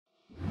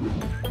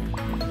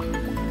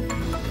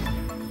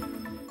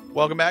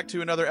Welcome back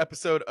to another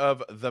episode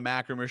of the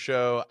MacRumors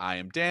Show. I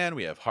am Dan.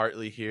 We have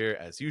Hartley here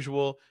as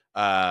usual.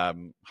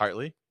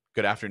 Hartley,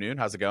 good afternoon.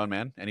 How's it going,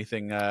 man?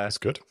 Anything? It's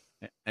good.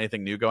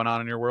 Anything new going on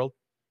in your world?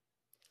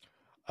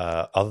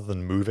 Other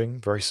than moving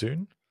very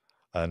soon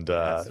and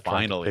Yes,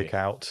 trying to finally. pick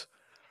out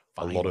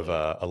a lot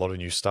of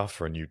new stuff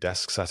for a new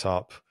desk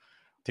setup.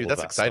 Dude, all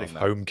that's that exciting,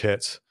 stuff, though. home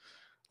kit.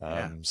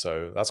 Yeah.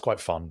 So that's quite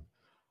fun.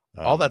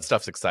 All that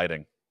stuff's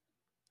exciting.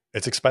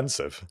 It's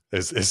expensive,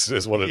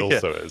 is what it Yeah.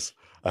 also is.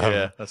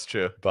 Yeah, that's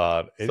true.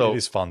 But it So-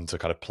 is fun to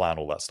kind of plan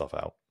all that stuff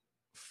out.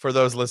 For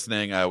those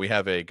listening, we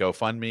have a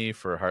GoFundMe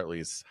for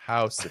Hartley's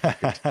house. If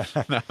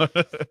you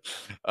could...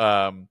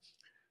 No.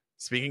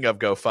 Speaking of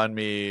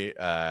GoFundMe,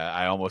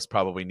 I almost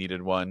probably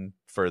needed one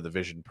for the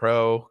Vision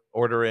Pro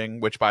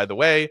ordering, which, by the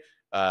way,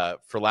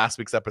 for last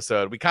week's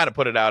episode, we kind of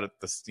put it out at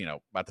this,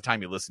 at the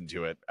time you listen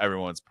to it,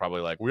 everyone's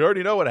probably like, we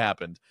already know what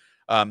happened.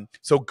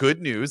 So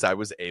good news, I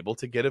was able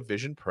to get a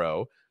Vision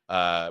Pro,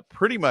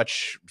 pretty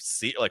much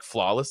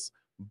flawless,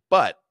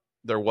 but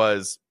there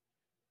was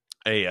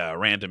a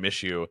random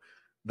issue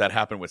that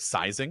happened with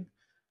sizing.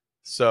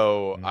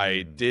 So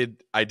I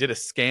did a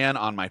scan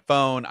on my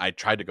phone. I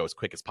tried to go as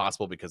quick as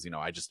possible because,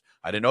 I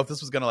didn't know if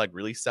this was going to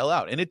really sell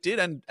out. And it did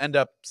end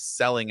up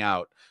selling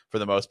out for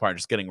the most part,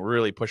 just getting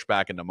really pushed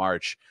back into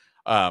March.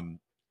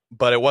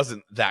 But it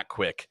wasn't that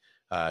quick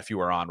if you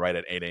were on right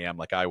at 8 a.m.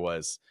 like I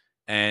was.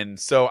 And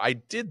so I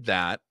did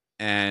that,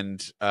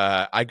 and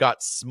I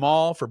got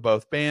small for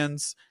both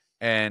bands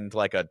and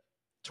like a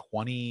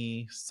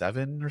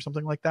 27 or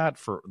something like that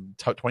for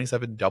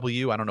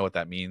 27W. I don't know what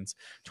that means.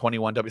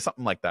 21W,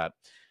 something like that.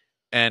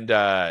 And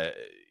I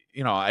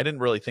didn't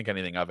really think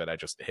anything of it. I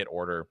just hit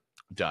order,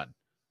 done.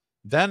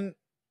 Then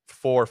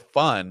for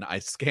fun, I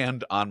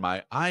scanned on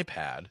my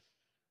iPad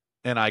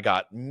and I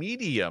got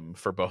medium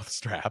for both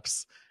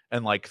straps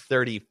and like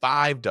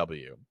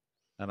 35W.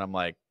 And I'm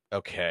like,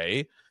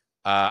 okay,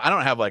 I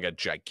don't have like a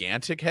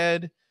gigantic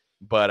head,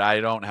 but I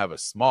don't have a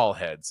small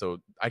head. So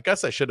I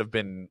guess I should have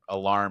been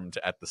alarmed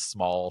at the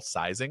small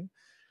sizing.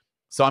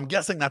 So I'm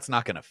guessing that's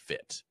not going to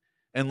fit.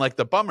 And like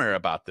the bummer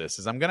about this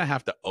is I'm going to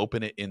have to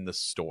open it in the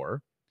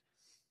store.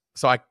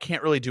 So I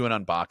can't really do an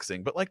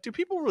unboxing, but like, do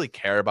people really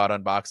care about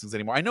unboxings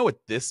anymore? I know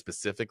with this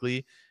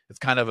specifically, it's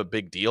kind of a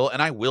big deal.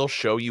 And I will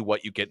show you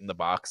what you get in the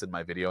box in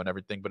my video and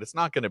everything, but it's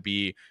not going to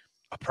be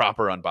a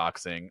proper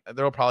unboxing.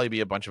 There'll probably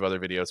be a bunch of other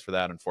videos for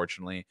that,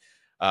 unfortunately.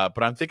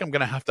 But I think I'm going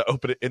to have to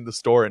open it in the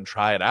store and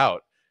try it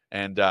out.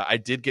 And I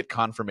did get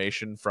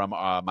confirmation from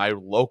my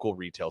local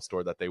retail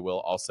store that they will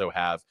also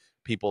have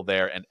people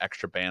there and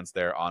extra bands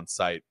there on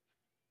site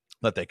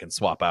that they can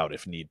swap out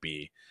if need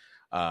be.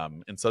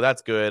 And so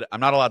that's good. I'm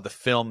not allowed to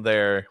film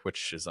there,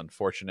 which is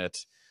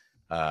unfortunate.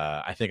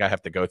 I think I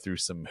have to go through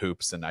some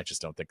hoops, and I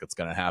just don't think that's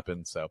going to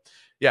happen. So,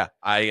 yeah,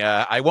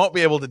 I won't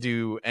be able to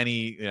do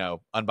any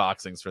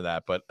unboxings for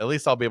that, but at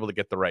least I'll be able to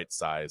get the right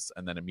size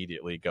and then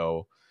immediately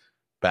go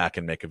back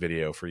and make a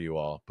video for you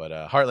all. But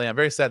Hartley, I'm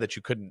very sad that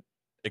you couldn't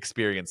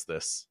experience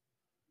this.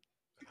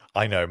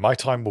 I know my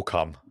time will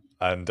come,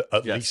 and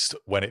at Yes. least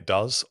when it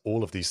does,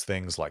 all of these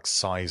things like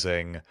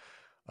sizing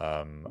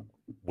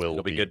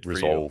will be good for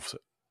resolved,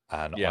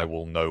 and Yeah. I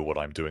will know what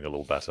I'm doing a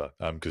little better.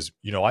 Because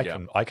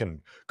I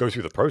can go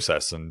through the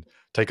process and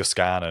take a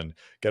scan and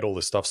get all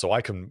this stuff, so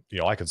I can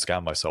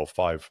scan myself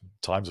 5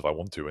 times if I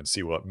want to and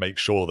make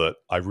sure that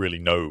I really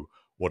know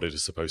what it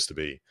is supposed to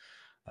be.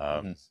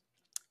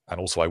 And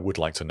also, I would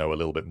like to know a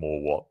little bit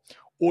more what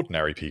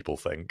ordinary people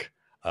think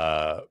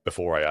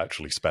before I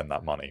actually spend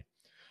that money.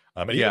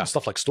 And even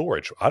stuff like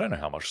storage. I don't know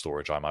how much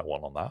storage I might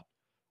want on that.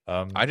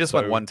 I just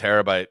went 1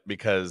 terabyte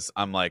because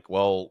I'm like,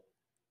 well,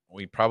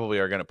 we probably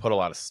are going to put a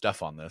lot of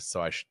stuff on this,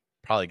 so I should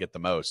probably get the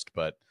most.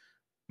 But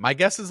my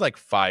guess is like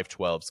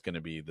 512 is going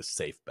to be the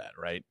safe bet,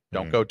 right?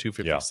 Don't go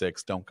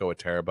 256. Don't go a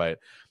terabyte.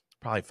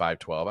 Probably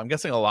 512. I'm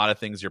guessing a lot of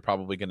things you're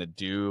probably going to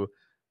do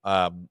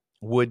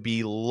would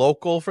be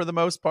local for the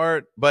most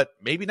part, but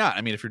maybe not.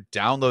 I mean, if you're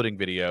downloading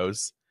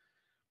videos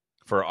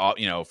for all,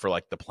 for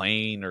like the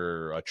plane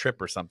or a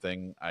trip or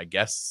something, I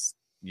guess,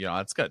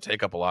 it's going to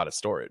take up a lot of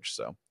storage.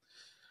 So,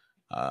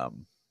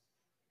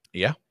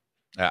 yeah,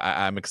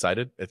 I'm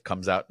excited. It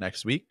comes out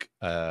next week.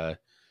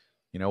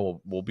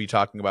 We'll be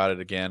talking about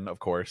it again, of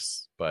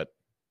course, but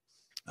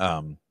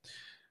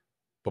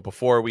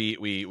before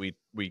we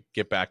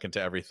get back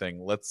into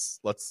everything, let's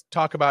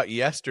talk about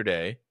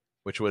yesterday,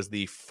 which was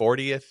the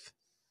 40th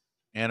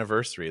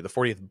anniversary, the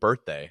 40th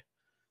birthday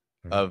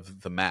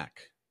of the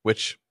Mac,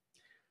 which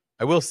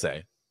I will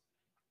say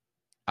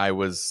I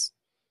was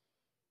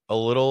a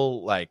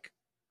little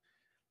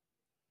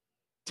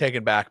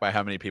taken back by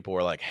how many people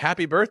were like,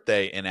 happy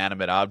birthday,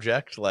 inanimate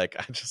object. Like,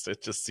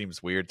 it just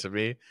seems weird to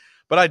me,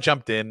 but I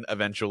jumped in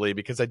eventually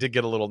because I did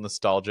get a little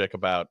nostalgic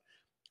about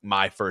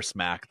my first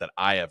Mac that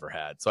I ever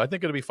had. So I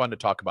think it'll be fun to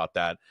talk about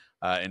that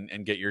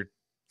and get your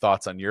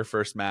thoughts on your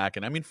first Mac.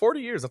 And I mean, 40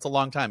 years, that's a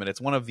long time. And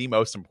it's one of the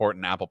most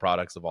important Apple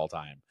products of all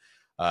time.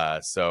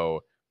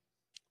 So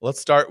let's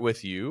start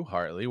with you,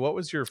 Hartley. What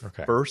was your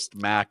Okay. first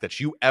Mac that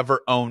you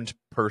ever owned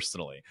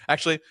personally?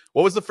 Actually,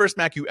 what was the first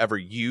Mac you ever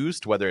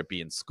used, whether it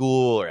be in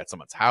school or at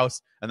someone's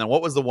house? And then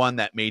what was the one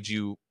that made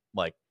you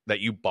like that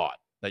you bought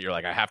that you're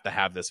like, I have to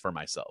have this for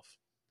myself?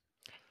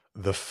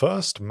 The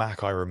first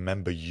Mac I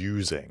remember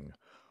using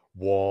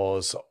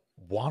was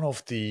one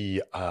of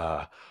the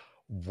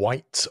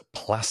white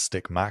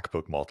plastic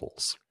MacBook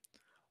models.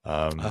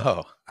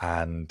 Oh,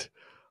 And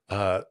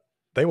uh,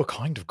 they were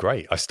kind of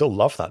great. I still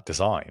love that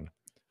design.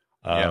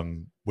 yeah.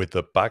 With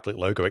the backlit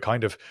logo, it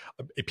kind of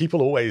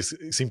people always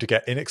seem to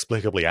get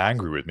inexplicably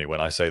angry with me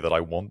when I say that I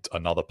want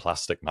another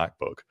plastic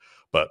MacBook,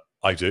 but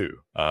I do.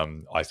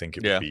 I think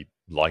it would Yeah. be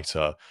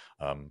lighter.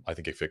 I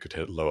think if it could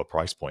hit a lower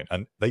price point,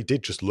 and they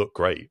did just look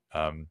great.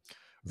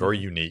 Very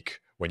Mhm.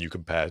 unique when you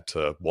compare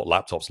to what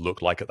laptops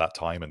looked like at that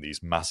time, and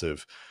these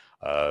massive,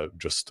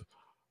 just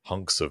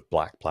hunks of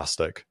black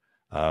plastic.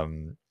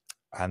 And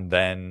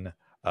then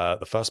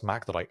the first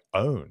Mac that I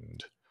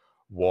owned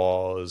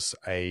was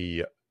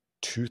a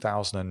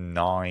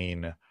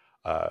 2009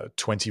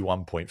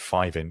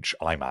 21.5-inch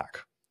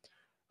iMac,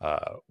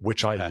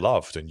 which I Okay.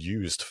 loved and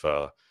used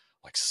for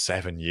like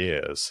 7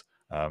 years.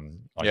 I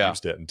Yeah.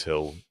 used it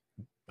until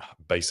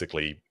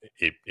basically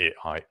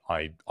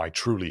I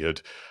truly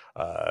had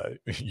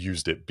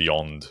used it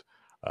beyond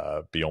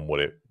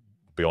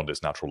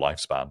its natural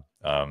lifespan.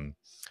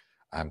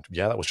 And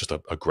yeah, that was just a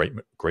great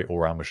all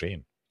round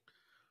machine.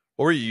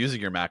 What were you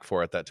using your Mac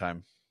for at that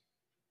time?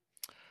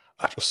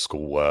 Just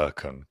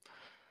schoolwork, and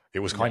it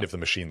was kind Yeah. of the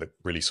machine that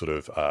really sort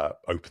of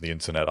opened the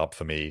internet up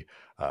for me.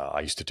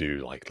 I used to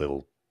do like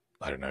little,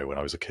 I don't know, when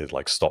I was a kid,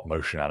 like stop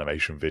motion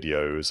animation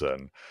videos,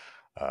 and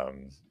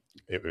um,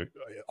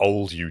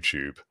 old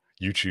YouTube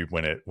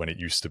when it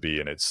used to be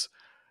in its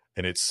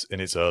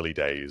early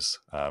days.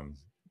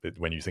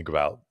 When you think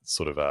about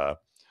sort of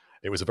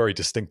it was a very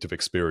distinctive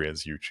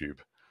experience,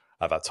 YouTube,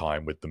 at that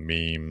time, with the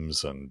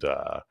memes and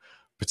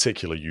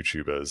particular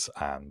YouTubers,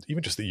 and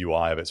even just the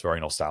UI of it's very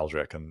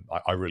nostalgic, and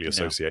I really Yeah.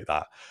 associate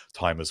that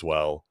time as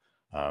well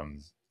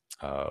um,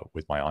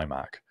 with my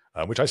iMac,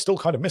 which I still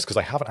kind of miss because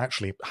I haven't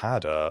actually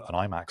had an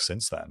iMac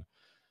since then.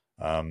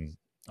 Um,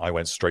 I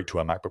went straight to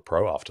a MacBook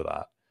Pro after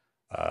that,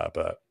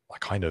 but I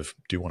kind of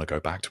do want to go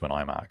back to an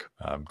iMac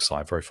because I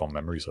have very fond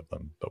memories of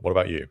them. But what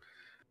about you?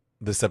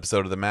 This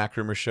episode of the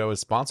MacRumors Show is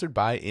sponsored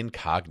by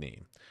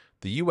Incogni.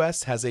 The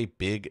US has a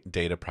big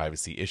data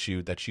privacy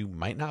issue that you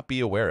might not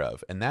be aware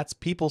of, and that's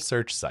people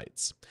search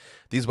sites.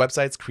 These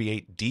websites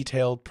create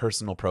detailed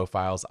personal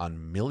profiles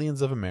on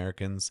millions of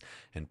Americans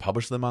and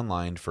publish them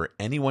online for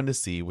anyone to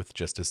see with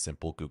just a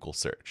simple Google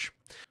search.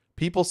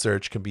 People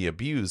search can be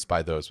abused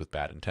by those with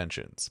bad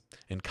intentions.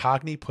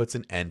 Incogni puts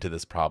an end to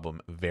this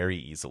problem very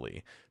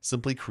easily.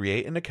 Simply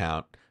create an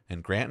account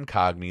and grant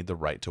Incogni the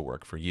right to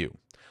work for you.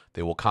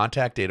 They will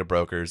contact data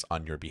brokers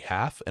on your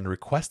behalf and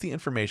request the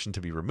information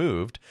to be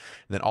removed.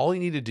 And then all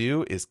you need to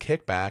do is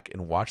kick back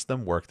and watch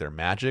them work their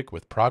magic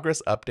with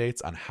progress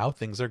updates on how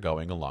things are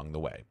going along the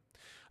way.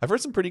 I've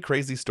heard some pretty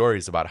crazy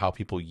stories about how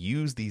people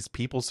use these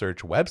people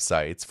search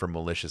websites for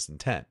malicious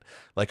intent,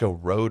 like a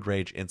road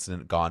rage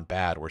incident gone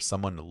bad where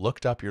someone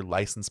looked up your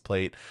license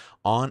plate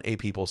on a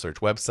people search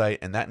website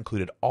and that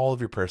included all of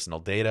your personal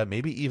data,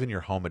 maybe even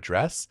your home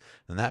address,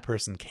 and that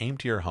person came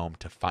to your home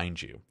to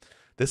find you.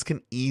 This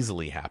can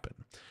easily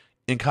happen.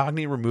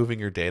 Incogni removing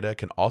your data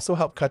can also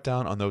help cut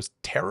down on those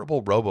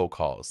terrible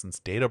robocalls, since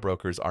data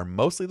brokers are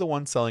mostly the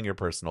ones selling your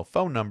personal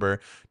phone number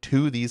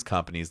to these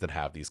companies that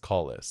have these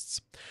call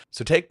lists.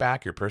 So take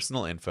back your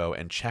personal info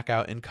and check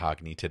out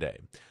Incogni today.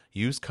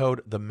 Use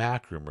code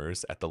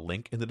TheMacRumors at the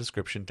link in the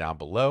description down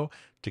below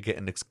to get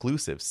an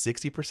exclusive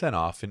 60%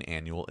 off an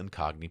annual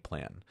Incogni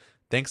plan.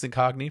 Thanks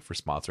Incogni for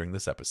sponsoring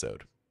this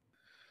episode.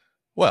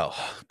 Well,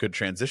 good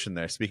transition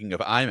there. Speaking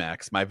of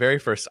iMacs, my very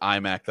first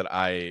Mac that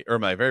I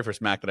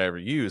ever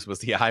used was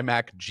the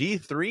iMac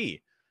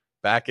G3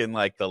 back in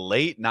like the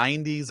late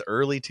 90s,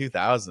 early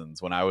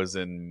 2000s when I was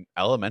in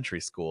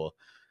elementary school.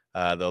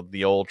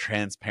 The old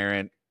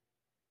transparent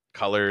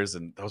colors,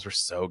 and those were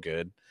so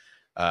good.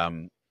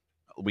 Um,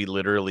 we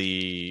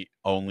literally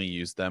only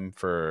used them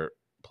for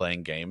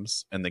playing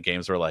games, and the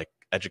games were like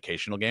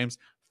educational games.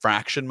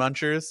 Fraction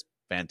Munchers,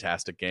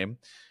 fantastic game.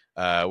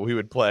 We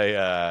would play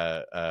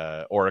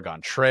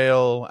Oregon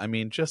Trail. I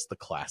mean, just the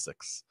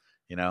classics,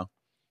 you know.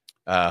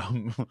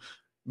 Um,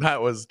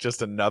 that was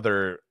just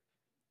another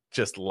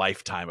just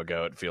lifetime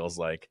ago. It feels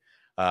like.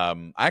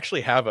 I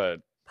actually have a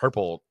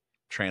purple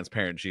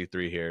transparent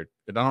G3 here.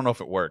 I don't know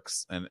if it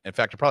works, and in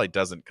fact, it probably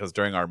doesn't because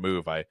during our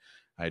move, I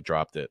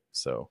dropped it,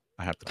 so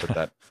I have to put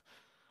that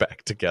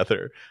back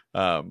together.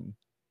 I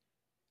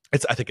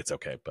think it's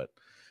okay, but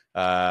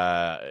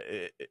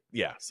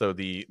yeah. So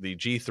the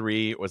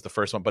G3 was the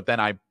first one, but then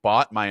I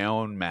bought my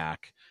own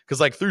Mac because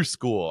like through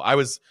school, I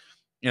was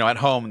at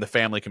home. The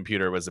family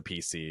computer was a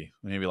PC,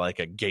 maybe like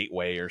a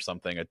Gateway or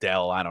something, a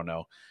Dell. I don't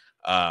know.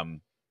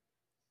 Um,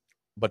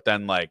 but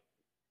then like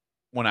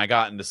when I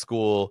got into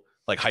school,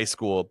 like high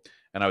school,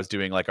 and I was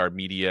doing like our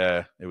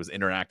media, it was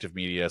interactive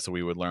media, so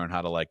we would learn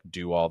how to like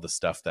do all the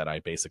stuff that I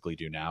basically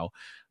do now.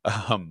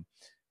 Um,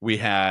 We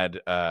had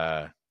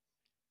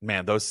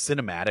man, those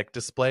cinematic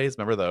displays.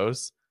 Remember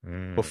those?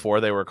 Mm,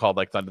 Before they were called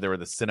like Thunder, they were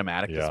the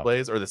cinematic yeah.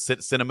 displays or the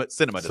cinema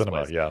Cinema,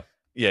 displays. yeah.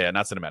 Yeah,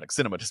 not cinematic,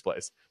 cinema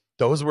displays.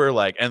 Those were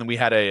like, and we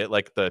had a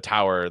like the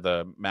tower,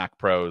 the Mac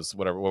Pros,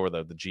 whatever. What were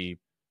the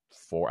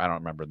G4? I don't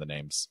remember the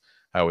names.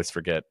 I always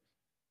forget.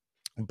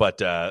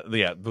 But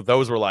yeah,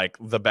 those were like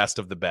the best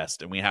of the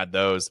best, and we had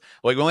those.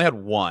 Like we only had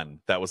one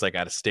that was like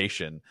at a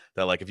station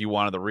that like if you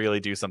wanted to really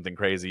do something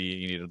crazy,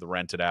 you needed to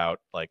rent it out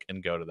like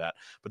and go to that.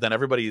 But then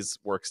everybody's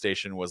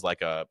workstation was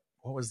like a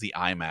what was the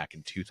iMac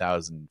in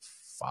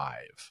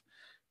 2005?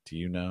 Do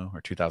you know,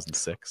 or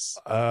 2006?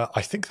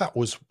 I think that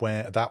was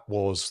where that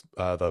was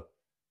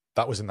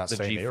in that The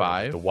same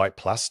era, the G5. white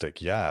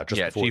plastic, yeah, just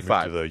Yeah, before we moved to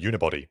G5. the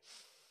unibody.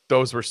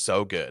 Those were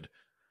so good.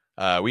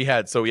 We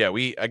had so yeah,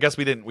 I guess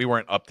we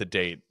weren't up to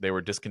date. They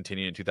were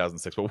discontinued in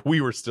 2006, but we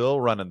were still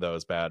running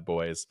those bad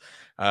boys.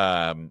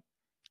 And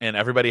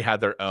everybody had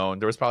their own.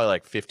 There was probably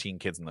like 15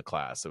 kids in the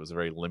class. It was a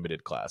very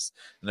limited class,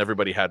 and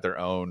everybody had their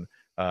own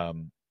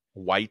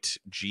white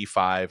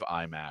G5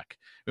 iMac.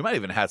 We might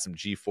even had some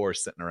G4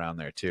 sitting around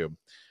there too.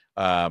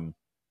 What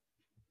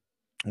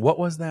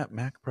was that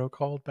Mac Pro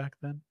called back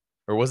then?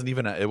 Or it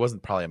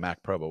wasn't probably a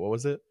Mac Pro, but what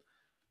was it?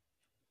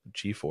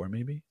 G4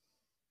 maybe?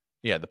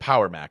 Yeah, the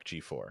Power Mac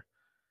G4.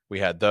 We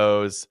had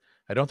those.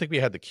 I don't think we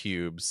had the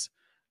cubes.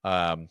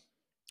 And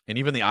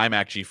even the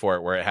iMac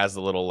G4 where it has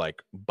the little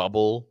like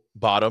bubble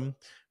bottom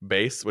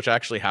base, which I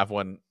actually have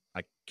one.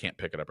 I can't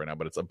pick it up right now,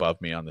 but it's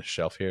above me on the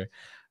shelf here.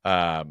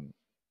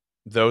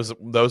 Those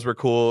were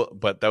cool,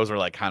 but those were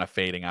like kind of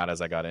fading out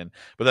as I got in.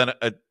 But then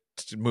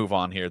to move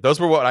on here, those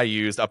were what I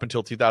used up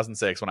until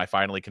 2006 when I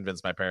finally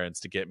convinced my parents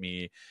to get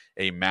me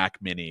a Mac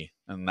Mini,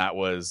 and that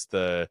was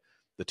the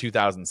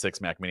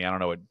 2006 Mac Mini. I don't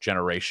know what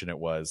generation it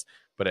was,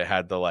 but it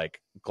had the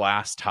like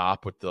glass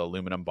top with the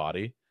aluminum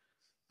body.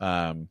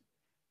 It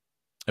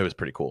was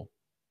pretty cool.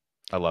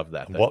 I loved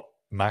that And thing. what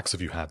Macs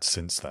have you had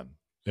since then,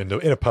 in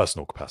a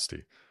personal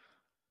capacity?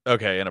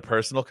 Okay, in a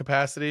personal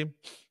capacity.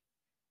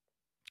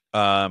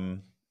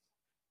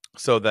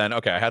 So then,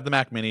 okay, I had the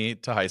Mac Mini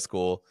to high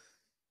school.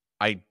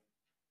 I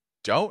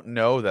don't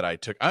know that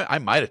I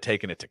might have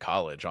taken it to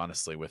college,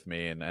 honestly, with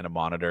me and a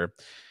monitor.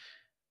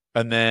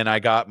 And then I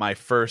got my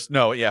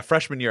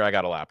freshman year, I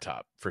got a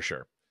laptop for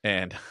sure.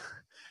 And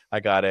I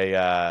got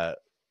the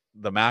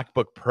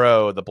MacBook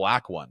Pro, the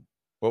black one.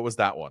 What was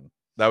that one?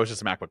 That was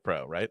just a MacBook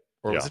Pro, right?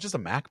 Or was Yeah. it just a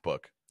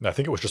MacBook? I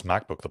think it was just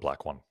MacBook, the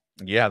black one.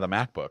 Yeah, the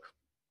MacBook.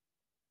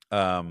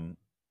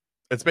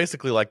 It's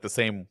basically like the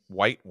same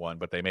white one,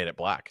 but they made it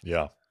black.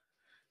 Yeah.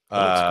 It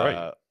looks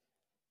great.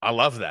 I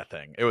love that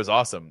thing. It was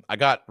awesome. I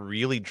got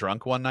really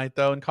drunk one night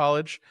though in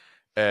college,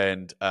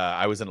 and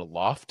I was in a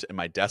loft, and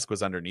my desk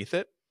was underneath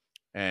it.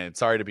 And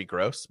sorry to be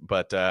gross,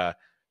 but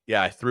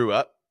yeah, I threw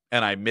up,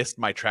 and I missed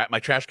my trash. My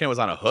trash can was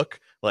on a hook,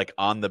 like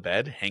on the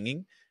bed,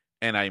 hanging,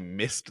 and I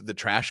missed the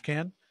trash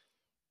can,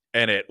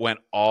 and it went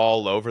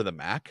all over the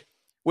Mac.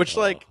 Which,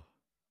 like,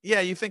 yeah,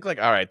 you think like,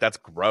 all right, that's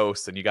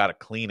gross, and you got to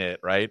clean it,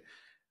 right?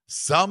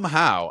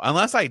 Somehow,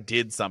 unless I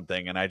did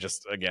something, and I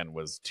just again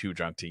was too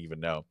drunk to even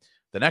know.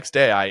 The next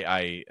day,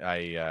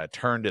 I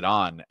turned it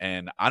on,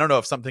 and I don't know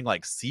if something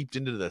like seeped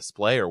into the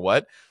display or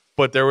what,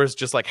 but there was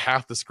just like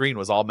half the screen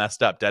was all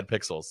messed up, dead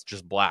pixels,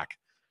 just black.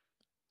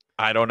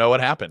 I don't know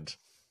what happened,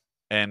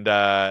 and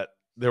there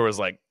was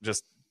like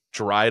just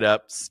dried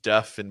up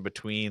stuff in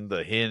between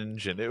the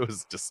hinge, and it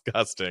was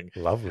disgusting.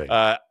 Lovely.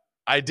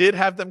 I did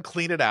have them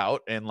clean it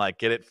out and like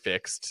get it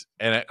fixed,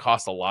 and it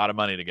cost a lot of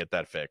money to get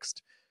that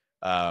fixed.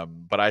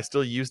 But I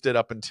still used it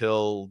up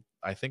until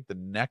I think the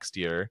next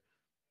year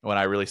when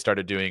I really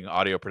started doing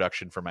audio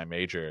production for my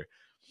major,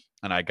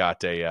 and I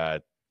got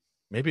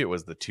maybe it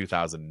was the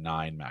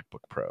 2009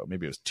 MacBook Pro,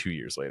 maybe it was 2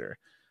 years later.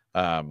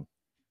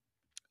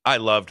 I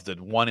loved the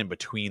one in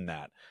between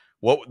that.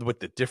 What with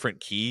the different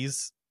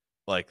keys,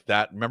 like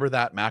that. Remember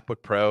that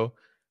MacBook Pro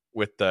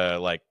with the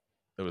like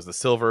it was the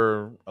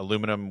silver,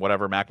 aluminum,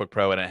 whatever MacBook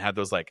Pro, and it had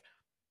those like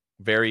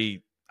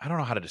very I don't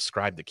know how to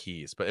describe the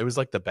keys, but it was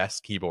like the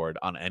best keyboard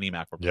on any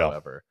MacBook Pro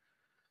ever.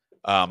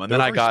 And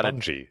then I got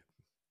spongy.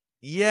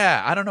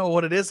 Yeah, I don't know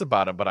what it is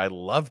about them, but I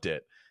loved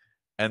it.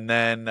 And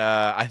then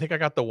I think I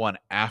got the one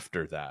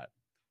after that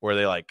where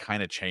they like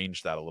kind of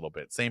changed that a little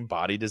bit. Same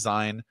body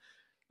design.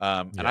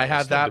 And I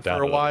had that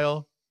for a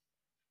while.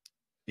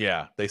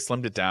 Yeah, they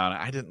slimmed it down.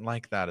 I didn't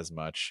like that as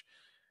much.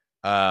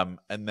 And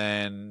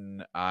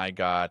then I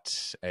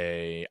got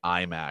a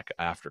iMac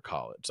after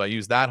college. So I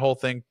used that whole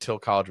thing till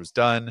college was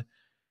done.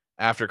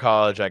 After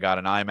college, I got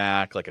an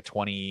iMac, like a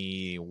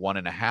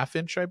 21.5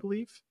 inch, I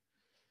believe.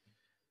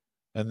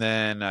 And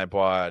then I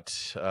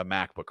bought a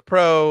MacBook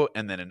Pro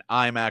and then an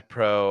iMac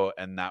Pro,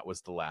 and that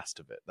was the last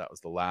of it. That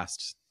was the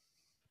last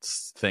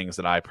things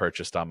that I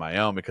purchased on my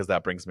own because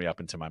that brings me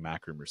up into my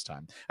MacRumors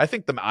time. I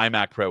think the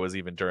iMac Pro was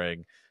even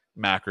during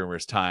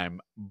MacRumors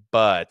time,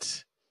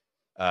 but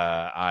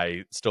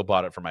I still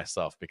bought it for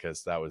myself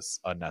because that was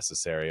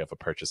unnecessary of a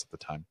purchase at the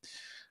time.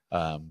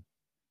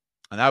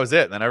 And that was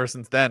it. And then ever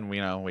since then,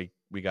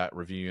 we got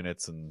review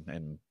units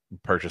and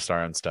purchased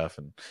our own stuff,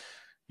 and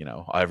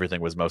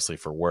everything was mostly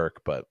for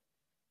work. But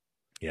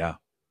yeah,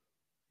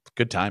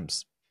 good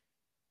times.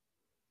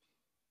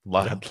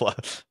 Yeah.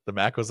 The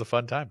Mac was a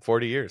fun time.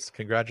 40 years.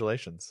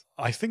 Congratulations.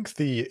 I think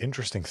the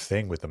interesting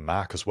thing with the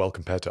Mac as well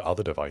compared to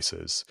other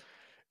devices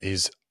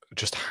is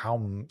just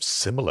how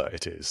similar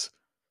it is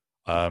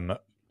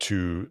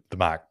to the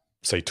Mac,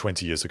 say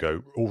 20 years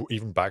ago, or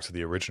even back to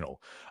the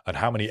original, and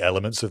how many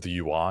elements of the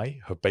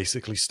UI have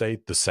basically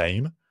stayed the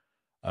same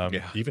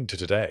Yeah. even to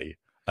today.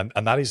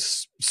 And that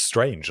is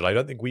strange. And I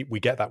don't think we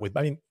get that with,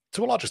 I mean,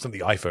 to a large extent,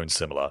 the iPhone's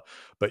similar,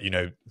 but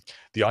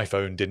the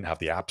iPhone didn't have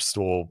the App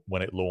Store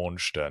when it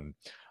launched, and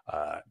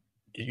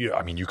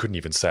you couldn't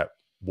even set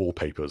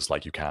wallpapers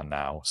like you can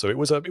now. So it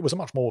was a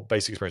much more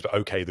basic experience. But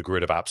okay, the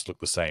grid of apps look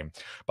the same,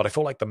 but I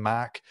feel like the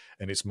Mac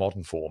in its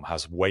modern form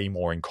has way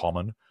more in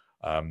common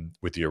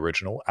with the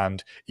original,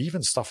 and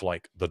even stuff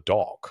like the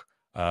dock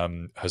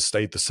has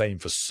stayed the same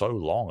for so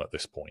long at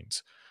this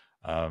point,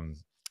 and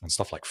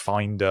stuff like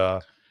Finder.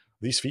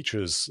 These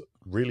features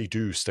really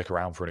do stick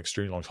around for an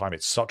extremely long time.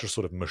 It's such a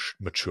sort of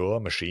mature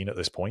machine at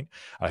this point.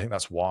 I think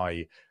that's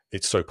why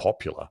it's so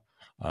popular,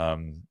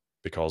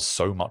 because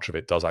so much of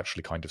it does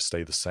actually kind of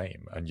stay the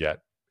same, and yet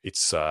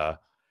it's not.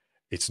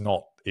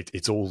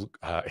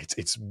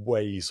 It's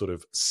way sort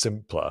of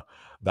simpler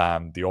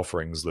than the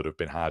offerings that have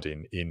been had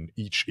in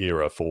each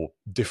era for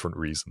different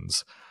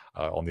reasons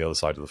on the other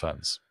side of the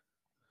fence.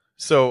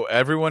 So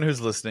everyone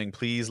who's listening,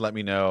 please let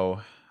me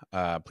know.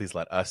 Please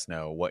let us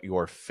know what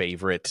your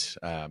favorite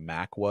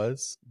Mac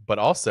was, but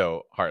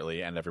also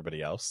Hartley and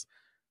everybody else,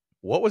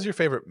 what was your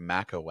favorite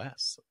Mac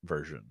OS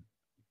version?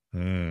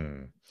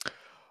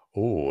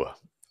 Oh,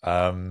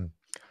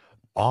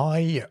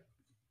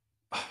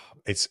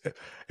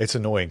 it's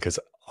annoying because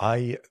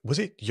was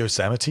it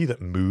Yosemite that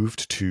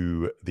moved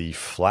to the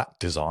flat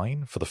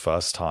design for the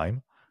first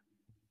time?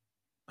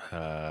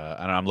 I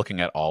don't know, I'm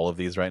looking at all of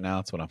these right now.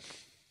 That's what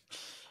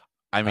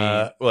I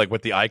mean, like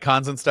with the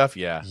icons and stuff.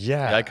 Yeah.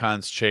 Yeah. The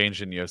icons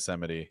changed in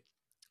Yosemite.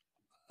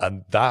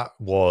 And that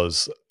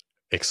was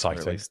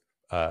exciting.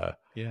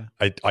 Yeah.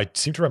 I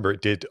seem to remember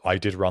I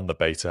did run the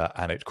beta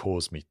and it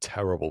caused me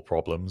terrible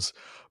problems,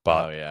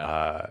 but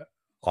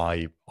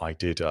I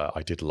did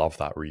love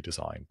that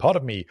redesign. Part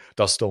of me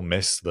does still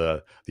miss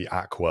the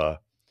aqua,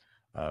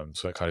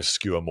 so that kind of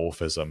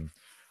skeuomorphism.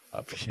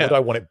 Would I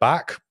want it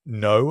back?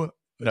 No.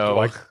 Do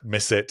I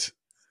miss it?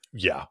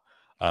 Yeah.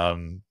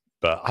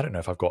 But I don't know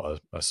if I've got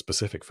a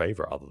specific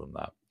favorite other than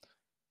that.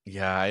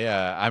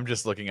 Yeah. I'm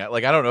just looking at,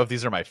 like, I don't know if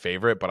these are my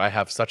favorite, but I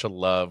have such a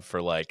love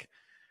for like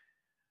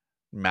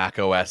Mac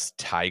OS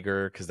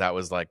Tiger, because that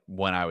was like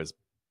when I was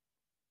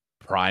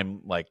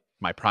prime, like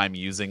my prime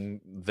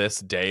using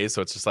this day.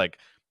 So it's just like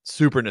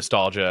super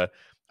nostalgia.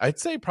 I'd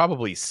say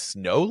probably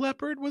Snow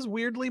Leopard was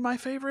weirdly my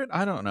favorite.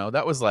 I don't know.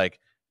 That was like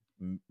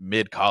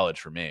mid college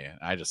for me.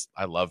 I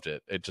loved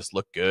it. It just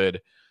looked good.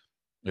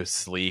 It was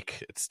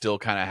sleek. It still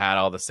kind of had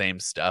all the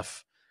same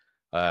stuff.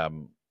 Yeah,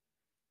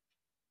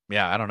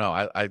 I don't know.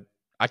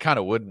 I kind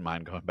of wouldn't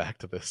mind going back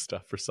to this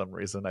stuff for some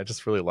reason. I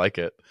just really like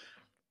it.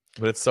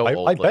 But it's so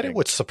old. I bet it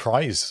would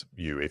surprise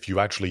you if you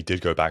actually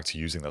did go back to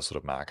using that sort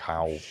of Mac.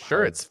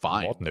 It's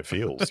fine. Modern it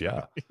feels.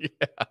 Yeah. Yeah.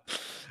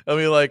 I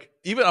mean, like,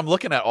 even I'm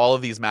looking at all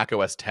of these Mac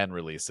OS 10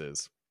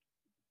 releases,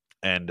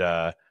 and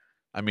I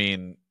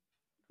mean,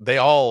 they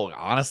all,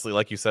 honestly,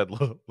 like you said,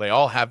 they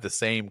all have the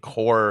same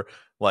core,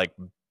 like,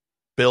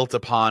 built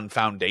upon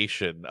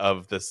foundation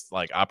of this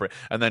like opera,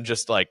 and then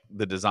just like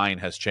the design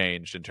has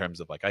changed in terms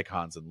of like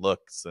icons and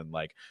looks, and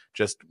like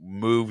just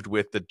moved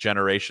with the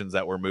generations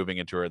that we're moving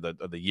into, or the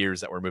years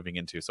that we're moving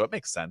into. So it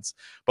makes sense.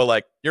 But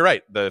like, you're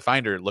right, the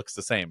Finder looks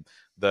the same,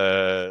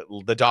 the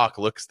dock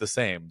looks the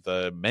same,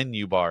 the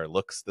menu bar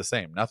looks the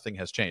same. Nothing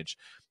has changed.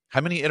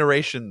 How many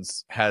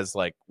iterations has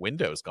like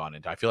Windows gone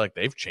into? I feel like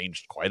they've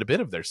changed quite a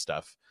bit of their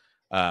stuff.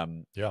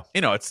 Yeah,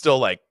 it's still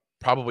like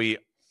probably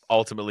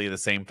ultimately the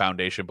same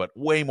foundation, but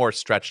way more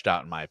stretched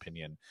out, in my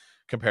opinion,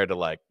 compared to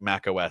like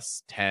Mac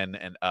OS 10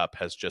 and up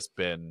has just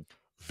been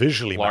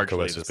visually Mac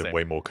OS has been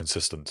way more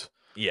consistent.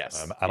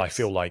 Yes. I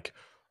feel like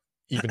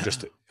even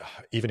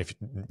if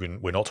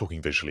we're not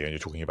talking visually and you're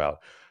talking about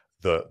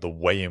the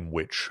way in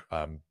which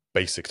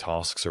basic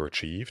tasks are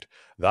achieved,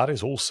 that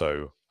has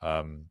also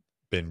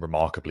been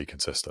remarkably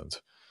consistent.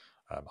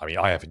 I mean,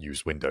 I haven't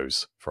used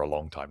Windows for a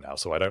long time now,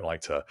 so I don't like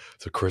to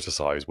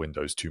criticize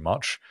Windows too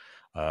much.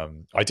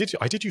 I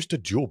did used to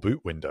dual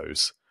boot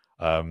Windows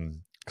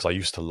because I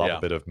used to love a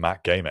bit of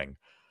Mac gaming.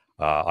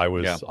 I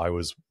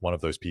was one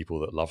of those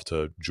people that loved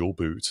to dual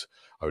boot.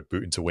 I would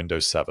boot into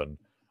Windows 7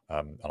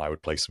 and I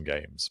would play some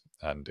games.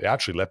 And it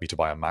actually led me to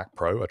buy a Mac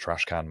Pro, a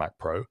trash can Mac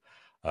Pro,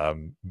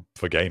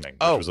 for gaming,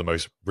 which was the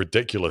most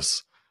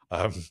ridiculous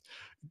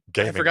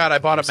gaming. I forgot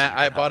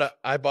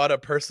I bought a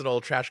personal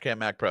trash can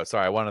Mac Pro.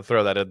 Sorry, I want to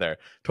throw that in there.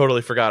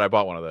 Totally forgot I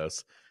bought one of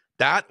those.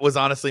 That was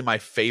honestly my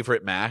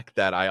favorite Mac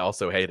that I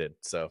also hated.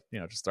 So,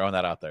 just throwing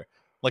that out there.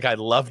 Like I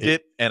loved It,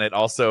 it, and it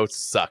also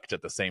sucked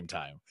at the same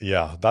time.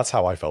 yeah, that's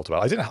how I felt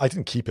about it. I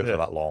didn't keep it for Yeah.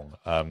 that long.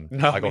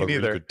 No, I got me a really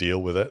neither. good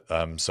deal with it.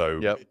 So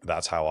Yep.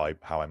 that's how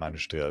I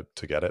managed to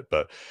get it.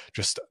 But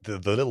just the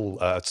little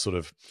sort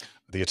of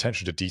the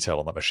attention to detail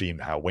on that machine,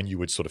 how when you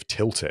would sort of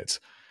tilt it,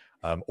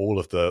 all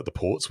of the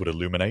ports would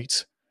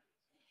illuminate.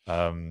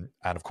 And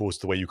of course,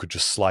 the way you could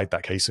just slide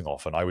that casing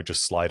off, and I would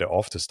just slide it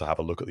off just to have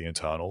a look at the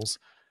internals.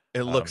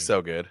 It looks Um,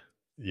 so good.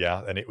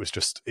 yeah, and it was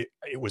just it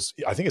was.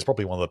 I think it's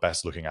probably one of the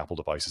best looking Apple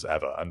devices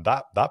ever, and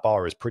that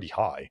bar is pretty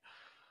high.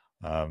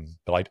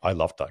 But I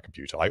loved that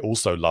computer. I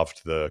also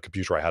loved the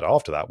computer I had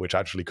after that, which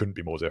actually couldn't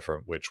be more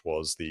different, which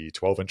was the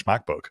 12-inch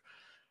MacBook.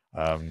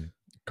 Um,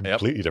 Yep.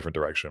 Completely different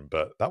direction,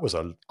 but that was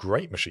a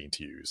great machine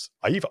to use.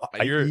 I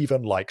You're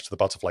even liked the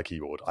butterfly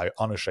keyboard. I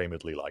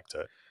unashamedly liked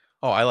it.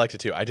 Oh, I liked it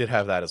too. I did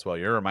have that as well.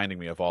 You're reminding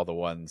me of all the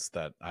ones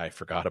that I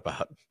forgot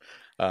about.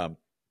 Um,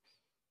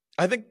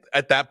 I think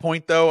at that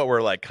point though,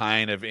 we're like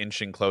kind of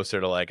inching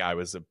closer to like I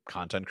was a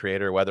content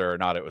creator, whether or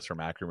not it was for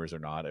MacRumors or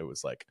not. It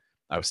was like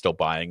I was still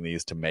buying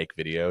these to make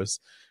videos.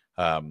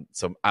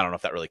 So I don't know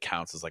if that really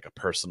counts as like a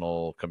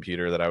personal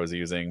computer that I was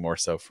using, more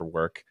so for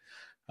work.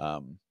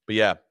 But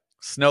yeah,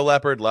 Snow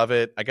Leopard, love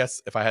it. I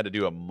guess if I had to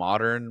do a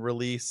modern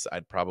release,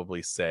 I'd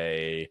probably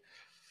say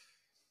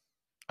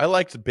I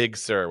liked Big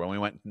Sur when we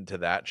went into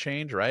that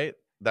change, right?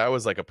 That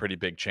was like a pretty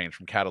big change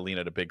from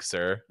Catalina to Big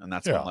Sur. And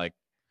that's when Yeah. like,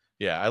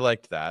 yeah, I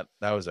liked that.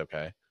 That was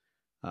okay.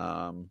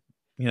 Um,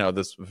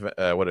 this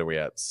what are we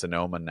at?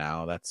 Sonoma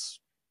now. That's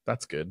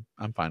good.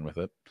 I'm fine with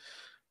it.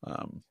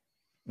 Um,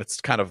 it's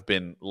kind of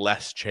been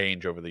less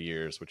change over the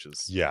years, which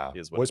Yeah.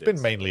 is what Well, it's it been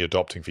is. mainly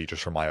adopting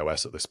features from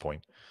iOS at this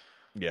point.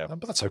 Yeah.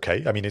 But that's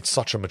okay. I mean, it's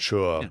such a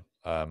mature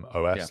Yeah. Yeah.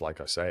 OS, like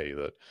I say,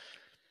 that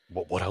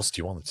what else do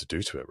you want them to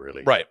do to it,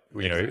 really? Right. If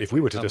we Exactly.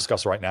 were to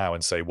discuss right now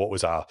and say, what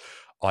was our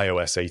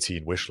iOS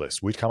 18 wish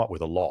list, we'd come up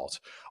with a lot.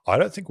 I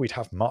don't think we'd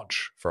have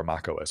much for a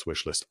macOS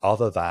wish list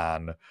other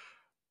than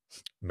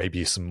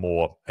maybe some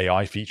more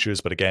AI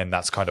features. But again,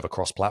 that's kind of a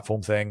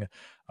cross-platform thing.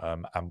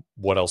 And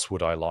what else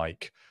would I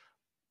like?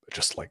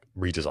 Just like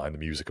redesign the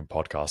music and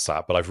podcast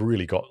app, but I've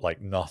really got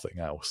like nothing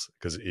else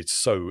because it's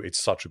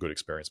such a good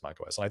experience,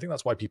 macOS. And I think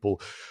that's why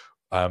people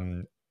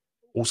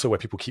also where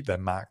people keep their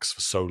Macs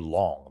for so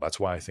long. That's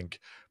why I think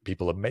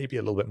people are maybe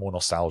a little bit more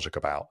nostalgic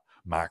about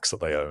Macs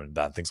that they own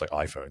than things like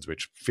iPhones,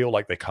 which feel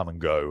like they come and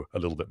go a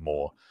little bit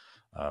more.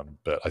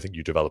 But I think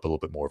you develop a little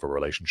bit more of a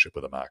relationship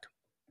with a Mac.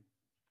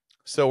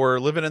 So we're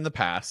living in the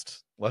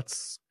past.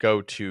 Let's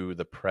go to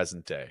the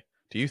present day.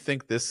 Do you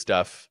think this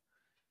stuff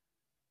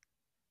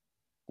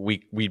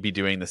we'd be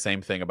doing the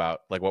same thing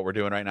about like what we're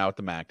doing right now with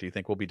the Mac? Do you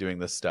think we'll be doing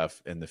this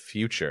stuff in the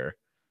future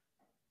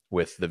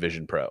with the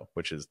Vision Pro,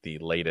 which is the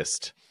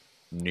latest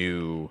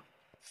new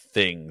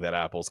thing that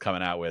Apple's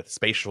coming out with,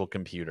 spatial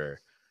computer?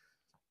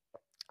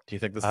 Do you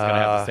think this is going to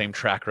have the same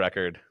track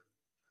record?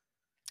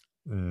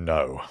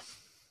 No,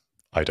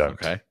 I don't.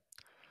 Okay.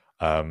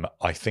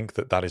 I think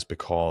that is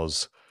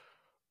because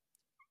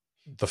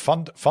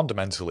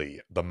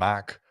fundamentally the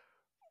Mac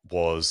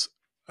was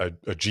a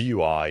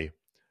GUI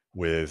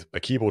with a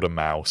keyboard and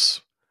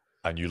mouse,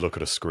 and you look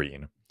at a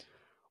screen.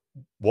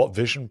 What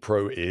Vision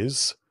Pro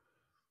is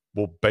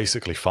will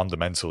basically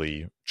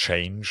fundamentally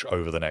change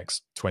over the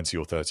next 20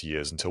 or 30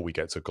 years until we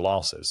get to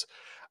glasses.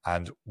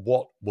 And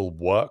what will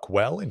work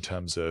well in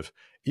terms of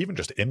even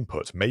just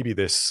input, maybe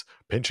this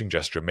pinching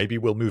gesture, maybe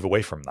we'll move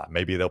away from that.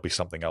 Maybe there'll be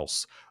something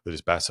else that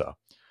is better.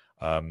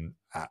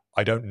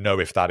 I don't know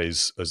if that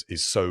is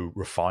so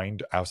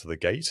refined out of the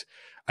gate.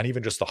 And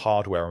even just the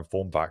hardware and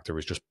form factor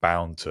is just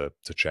bound to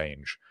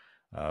change.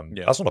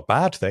 That's not a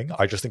bad thing.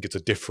 I just think it's a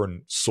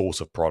different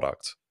sort of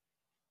product.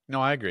 No,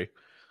 I agree.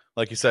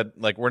 Like you said,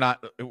 like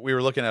we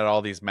were looking at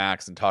all these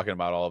Macs and talking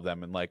about all of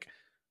them, and like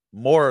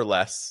more or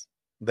less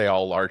they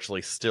all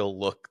largely still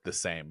look the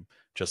same,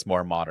 just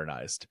more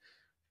modernized.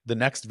 The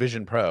next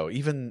Vision Pro,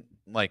 even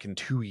like in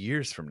 2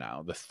 years from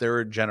now, the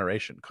third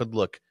generation could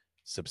look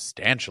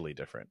substantially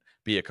different,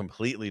 be a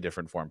completely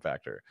different form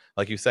factor.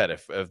 Like you said,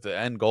 if the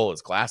end goal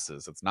is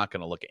glasses, it's not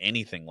going to look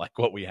anything like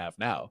what we have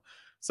now.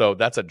 So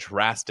that's a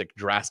drastic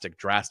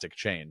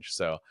change.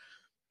 So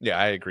yeah,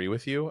 I agree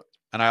with you.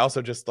 And I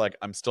also just like,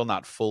 I'm still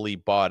not fully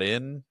bought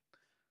in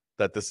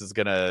that this is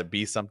going to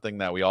be something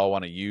that we all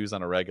want to use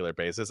on a regular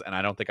basis. And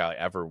I don't think I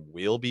ever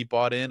will be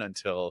bought in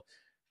until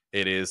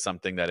it is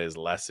something that is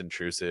less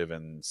intrusive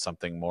and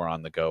something more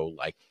on the go,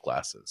 like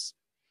glasses.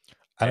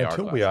 And AR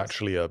until we glasses.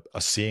 actually are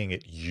seeing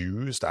it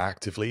used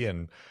actively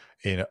and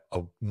in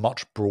a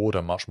much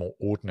broader, much more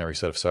ordinary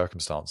set of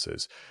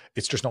circumstances,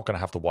 it's just not going to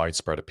have the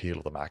widespread appeal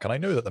of the Mac. And I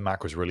know that the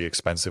Mac was really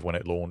expensive when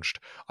it launched.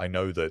 I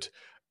know that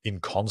in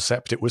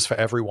concept it was for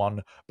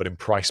everyone, but in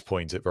price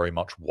point it very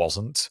much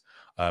wasn't.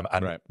 And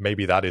Right.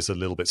 maybe that is a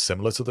little bit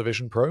similar to the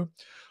Vision Pro.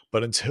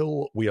 But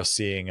until we are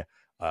seeing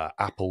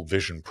Apple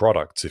Vision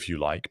products, if you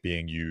like,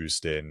 being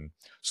used in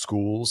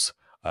schools,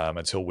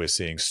 until we're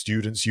seeing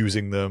students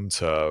using them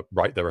to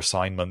write their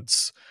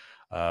assignments,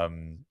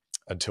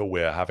 until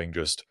we're having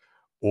just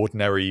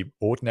ordinary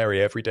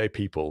everyday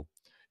people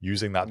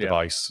using that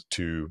device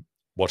to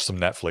watch some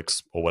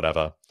Netflix or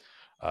whatever.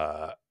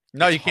 No,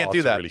 It's you can't hard do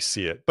to that. really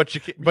see it. But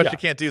you Yeah,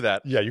 can't do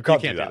that. yeah, you You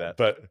can't do can't do that. that.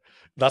 But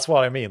that's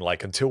what I mean.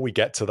 Like until we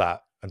get to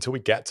that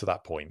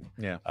point,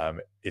 Yeah.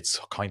 it's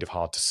kind of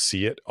hard to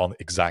see it on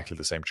exactly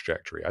the same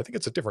trajectory. I think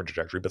it's a different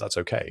trajectory, but that's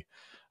okay.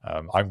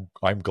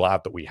 I'm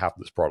glad that we have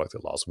this product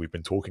at last. We've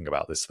been talking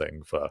about this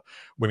thing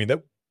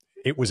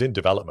it was in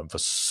development for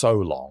so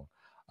long.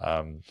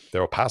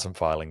 There are patent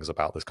filings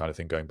about this kind of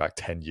thing going back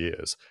 10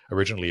 years.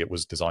 Originally, it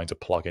was designed to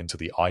plug into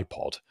the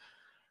iPod.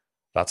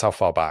 That's how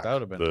far back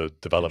the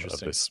development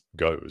of this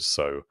goes.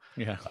 So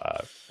yeah,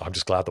 I'm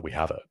just glad that we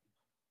have it.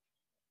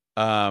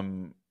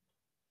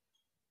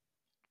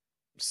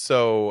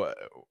 So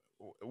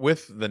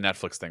with the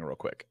Netflix thing, real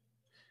quick,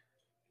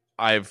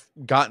 I've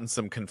gotten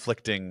some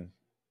conflicting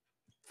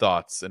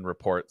thoughts and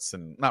reports,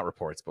 and not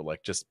reports, but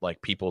like just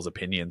like people's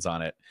opinions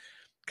on it.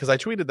 Because I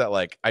tweeted that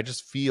like I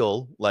just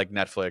feel like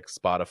Netflix,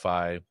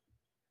 Spotify,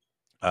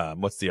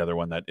 what's the other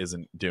one that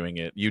isn't doing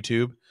it?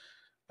 YouTube.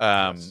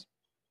 Yes.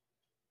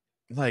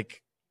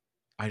 Like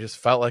I just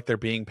felt like they're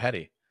being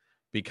petty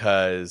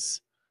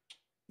because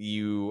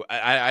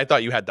I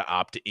thought you had to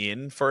opt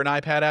in for an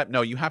iPad app.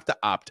 No, you have to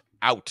opt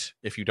out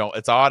if you don't.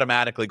 It's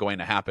automatically going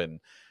to happen.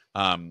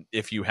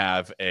 If you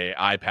have a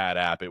iPad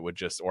app, it would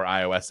just, or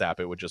iOS app,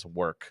 it would just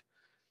work.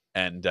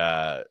 And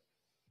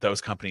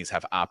those companies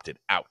have opted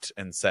out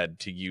and said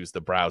to use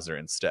the browser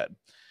instead.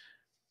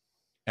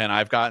 And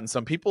I've gotten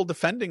some people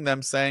defending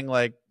them, saying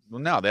like,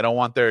 well, no, they don't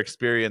want their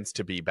experience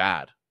to be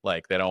bad.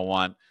 Like they don't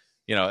want,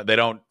 they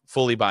don't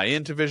fully buy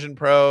into Vision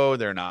Pro.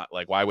 They're not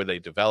like, why would they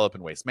develop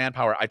and waste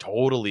manpower? I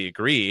totally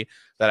agree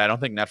that I don't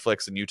think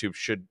Netflix and YouTube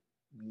should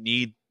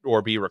need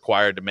or be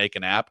required to make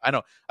an app. I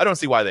don't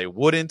see why they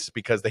wouldn't,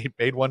 because they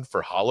made one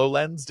for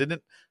HoloLens.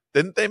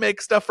 Didn't they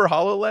make stuff for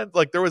HoloLens?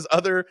 Like there was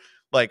other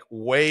like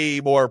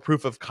way more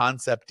proof of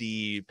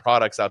concept-y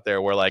products out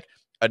there where like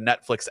a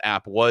Netflix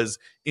app was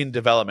in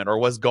development or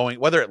was going,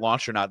 whether it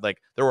launched or not,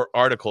 like there were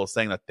articles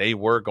saying that they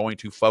were going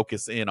to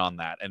focus in on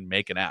that and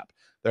make an app.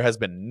 There has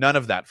been none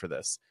of that for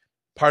this.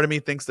 Part of me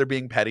thinks they're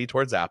being petty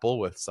towards Apple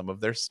with some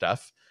of their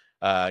stuff.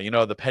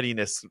 The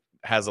pettiness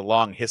has a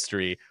long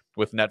history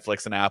with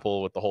Netflix and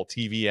Apple with the whole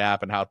TV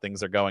app and how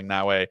things are going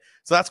that way.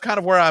 So that's kind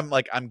of where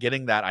I'm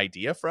getting that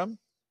idea from.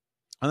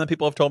 And then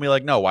people have told me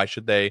like, no, why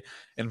should they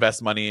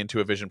invest money into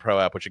a Vision Pro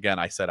app? Which again,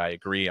 I said I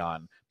agree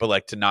on, but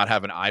like to not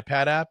have an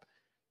iPad app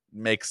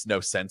makes no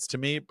sense to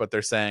me. But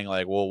they're saying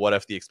like, well, what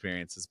if the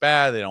experience is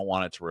bad? They don't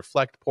want it to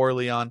reflect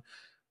poorly on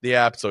the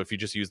app. So if you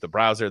just use the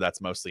browser,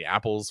 that's mostly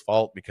Apple's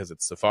fault because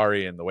it's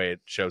Safari and the way it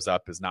shows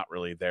up is not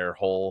really their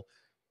whole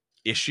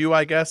issue,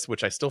 I guess,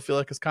 which I still feel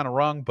like is kind of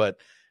wrong. But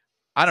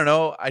I don't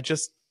know.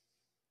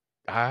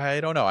 I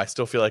don't know. I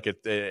still feel like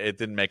it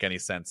didn't make any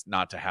sense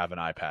not to have an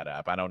iPad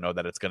app. I don't know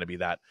that it's going to be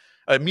that.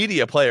 A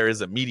media player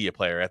is a media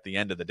player at the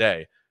end of the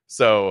day.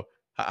 So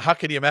how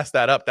can you mess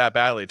that up that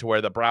badly to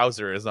where the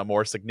browser is a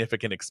more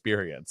significant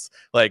experience?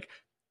 Like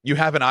you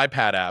have an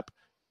iPad app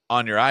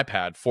on your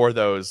iPad for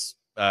those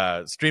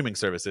streaming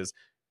services.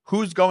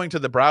 Who's going to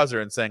the browser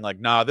and saying like,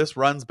 nah, this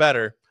runs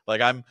better.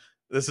 Like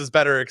this is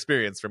better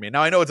experience for me.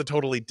 Now I know it's a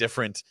totally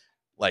different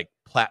like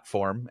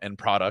platform and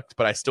product,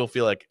 but I still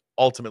feel like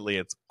ultimately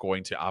it's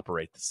going to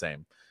operate the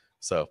same.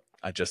 So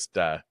I just,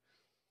 I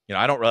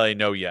don't really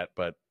know yet,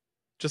 but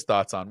just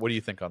thoughts on, what do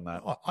you think on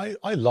that?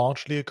 I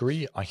largely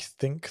agree. I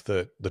think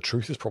that the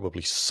truth is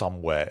probably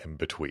somewhere in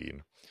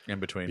between.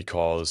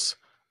 Because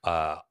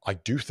I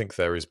do think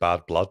there is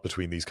bad blood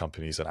between these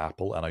companies and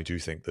Apple, and I do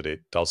think that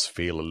it does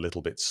feel a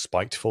little bit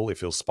spiteful. It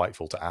feels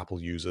spiteful to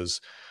Apple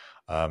users.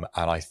 And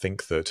I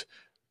think that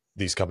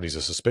these companies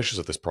are suspicious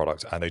of this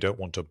product, and they don't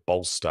want to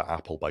bolster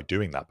Apple by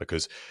doing that,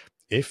 because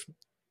if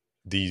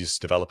these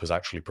developers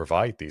actually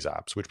provide these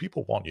apps, which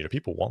people want,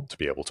 people want to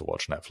be able to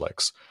watch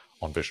Netflix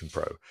on Vision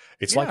Pro.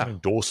 It's like an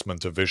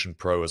endorsement of Vision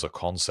Pro as a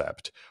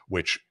concept,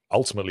 which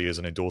ultimately is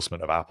an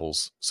endorsement of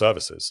Apple's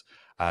services.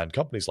 And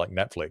companies like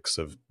Netflix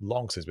have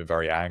long since been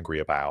very angry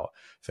about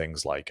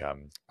things like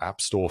App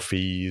Store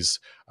fees.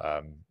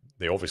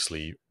 They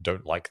obviously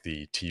don't like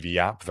the TV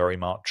app very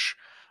much.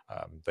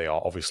 They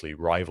are obviously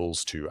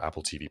rivals to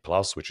Apple TV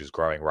Plus, which is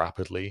growing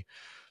rapidly.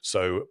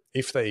 So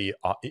if they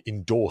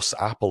endorse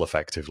Apple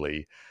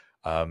effectively,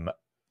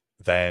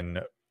 then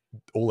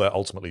all they're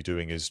ultimately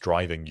doing is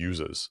driving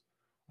users.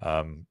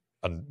 And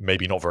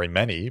maybe not very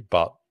many,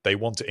 but they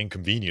want to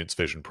inconvenience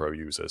Vision Pro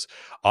users.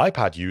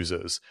 iPad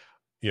users,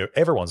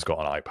 everyone's got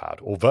an iPad,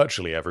 or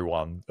virtually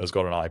everyone has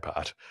got an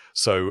iPad.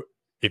 So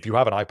if you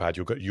have an iPad,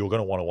 you're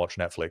going to want to watch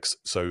Netflix,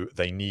 so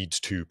they need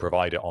to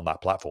provide it on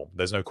that platform.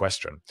 There's no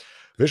question.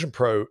 Vision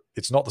Pro,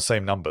 it's not the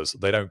same numbers.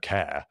 They don't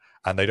care,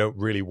 and they don't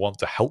really want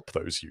to help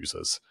those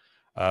users.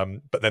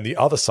 But then the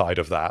other side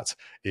of that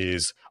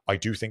is I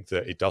do think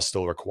that it does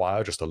still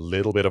require just a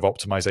little bit of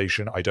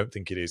optimization. I don't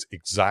think it is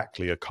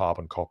exactly a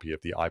carbon copy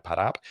of the iPad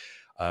app.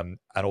 And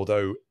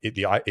although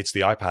it's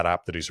the iPad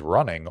app that is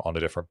running on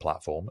a different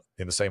platform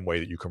in the same way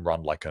that you can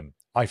run like an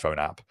iPhone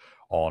app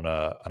on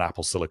an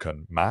Apple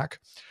Silicon Mac,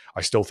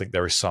 I still think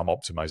there is some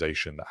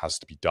optimization that has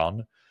to be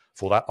done.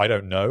 for that. I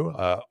don't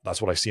know.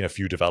 That's what I've seen a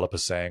few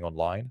developers saying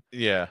online.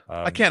 Yeah.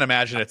 I can't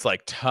imagine it's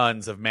like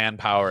tons of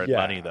manpower and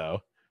money, Yeah, though.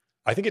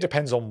 I think it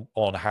depends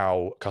on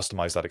how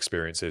customized that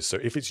experience is. So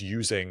if it's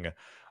using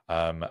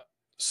um,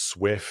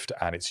 Swift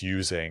and it's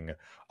using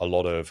a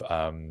lot of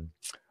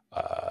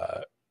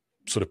uh,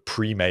 sort of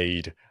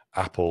pre-made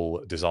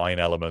Apple design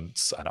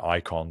elements and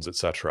icons,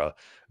 etc.,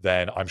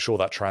 then I'm sure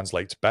that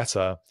translates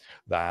better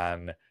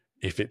than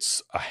if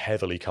it's a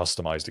heavily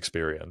customized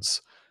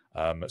experience.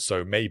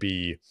 So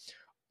maybe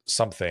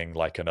something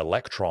like an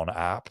Electron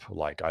app,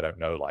 like, I don't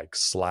know, like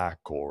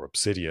Slack or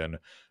Obsidian,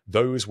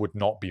 those would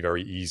not be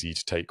very easy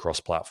to take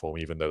cross-platform,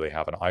 even though they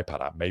have an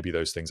iPad app. Maybe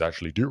those things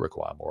actually do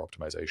require more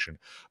optimization.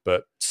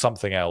 But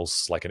something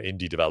else, like an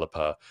indie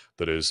developer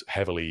that has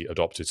heavily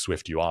adopted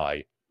Swift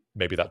UI,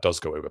 maybe that does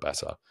go over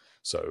better.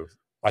 So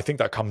I think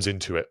that comes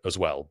into it as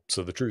well.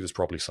 So the truth is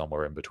probably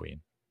somewhere in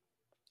between.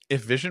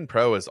 If Vision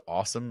Pro is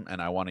awesome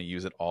and I want to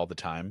use it all the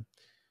time,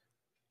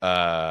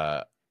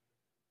 uh,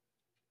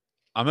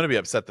 I'm going to be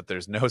upset that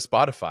there's no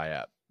Spotify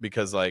app,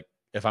 because like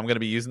if I'm going to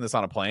be using this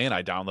on a plane,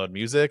 I download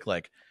music.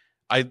 Like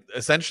I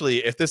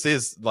essentially, if this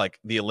is like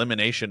the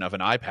elimination of an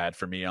iPad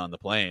for me on the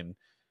plane,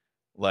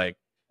 like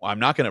I'm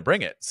not going to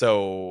bring it.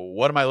 So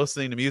what am I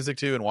listening to music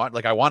to and what?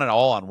 Like I want it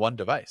all on one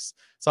device.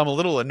 So I'm a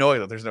little annoyed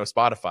that there's no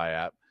Spotify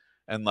app.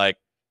 And like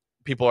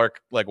people are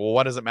like, well,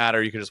 what does it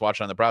matter? You can just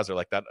watch it on the browser.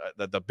 Like that.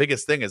 The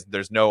biggest thing is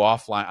there's no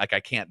offline. Like I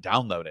can't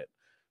download it.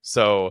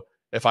 So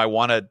if I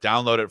want to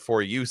download it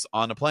for use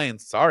on a plane,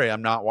 sorry,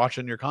 I'm not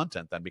watching your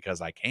content then,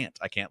 because I can't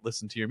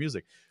listen to your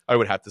music. I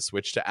would have to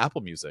switch to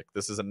Apple Music.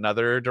 This is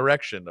another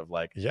direction of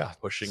like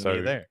pushing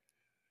me there.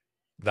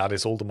 That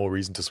is all the more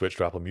reason to switch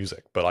to Apple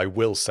Music. But I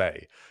will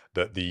say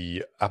that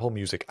the Apple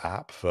Music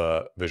app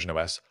for Vision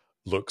OS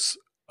looks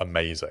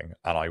amazing.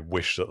 And I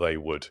wish that they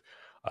would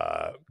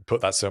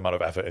put that same amount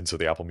of effort into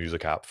the Apple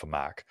Music app for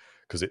Mac,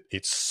 because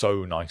it's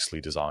so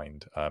nicely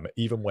designed.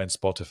 Even when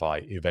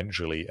Spotify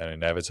eventually and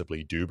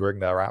inevitably do bring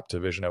their app to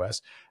Vision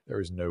OS, there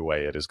is no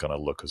way it is going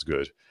to look as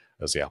good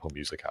as the Apple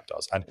Music app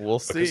does. And we'll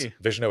see.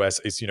 Vision OS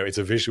is, it's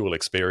a visual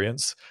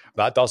experience.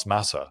 That does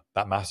matter.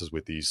 That matters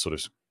with these sort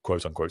of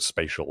quote unquote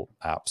spatial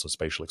apps or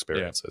spatial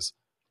experiences.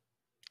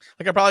 Yeah.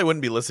 Like I probably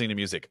wouldn't be listening to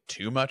music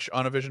too much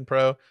on a Vision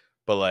Pro,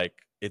 but like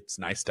it's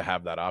nice to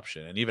have that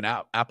option. And even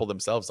Apple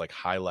themselves like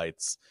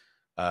highlights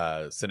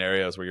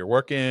scenarios where you're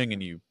working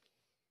and you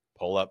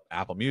pull up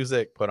Apple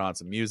Music, put on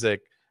some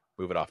music,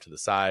 move it off to the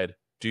side,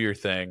 do your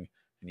thing,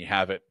 and you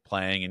have it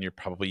playing, and you're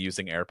probably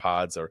using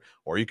AirPods,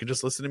 or you can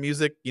just listen to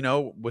music,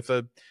 with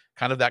a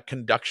kind of that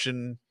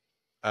conduction.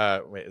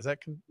 Wait, is that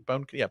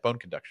bone? Yeah, bone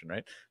conduction,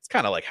 right? It's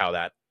kind of like how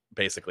that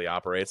basically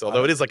operates,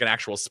 although it is like an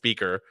actual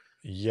speaker.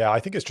 Yeah, I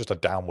think it's just a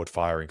downward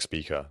firing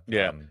speaker.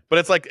 Yeah, but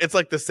it's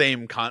like the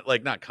same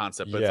not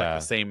concept, but it's like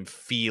the same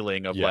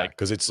feeling of like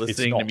because it's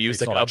listening to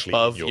music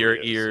above your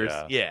ears.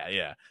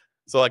 Yeah.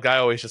 So like I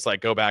always just like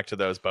go back to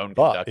those bone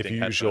conducting. But if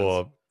you use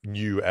your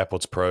new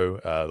AirPods Pro,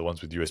 the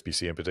ones with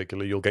USB-C in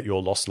particular, you'll get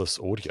your lossless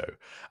audio.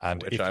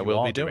 And which if I you will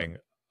are be doing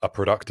a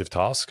productive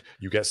task,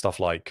 you get stuff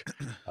like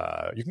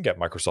you can get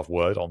Microsoft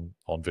Word on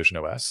Vision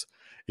OS.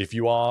 If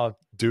you are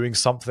doing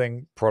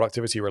something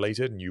productivity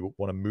related and you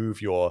want to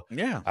move your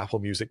Apple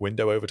Music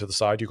window over to the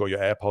side, you got your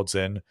AirPods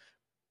in.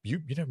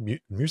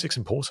 Music's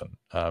important.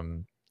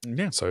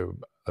 So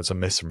that's a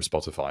miss from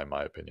Spotify, in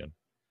my opinion.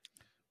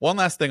 One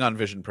last thing on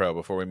Vision Pro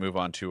before we move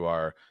on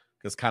to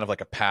it's kind of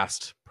like a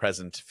past,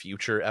 present,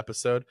 future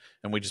episode.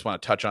 And we just want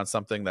to touch on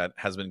something that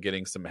has been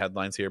getting some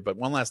headlines here. But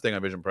one last thing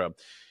on Vision Pro.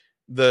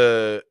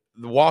 The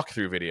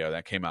walkthrough video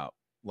that came out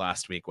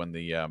last week when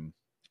the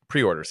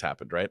pre-orders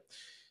happened, right?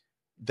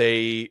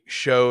 They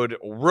showed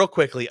real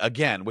quickly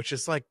again, which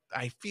is like,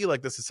 I feel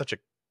like this is such a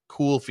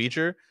cool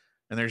feature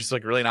and they're just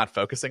like really not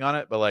focusing on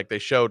it. But like they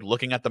showed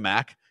looking at the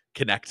Mac,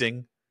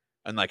 connecting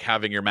and like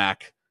having your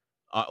Mac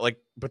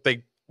but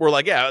they were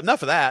like, yeah,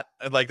 enough of that.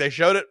 And like they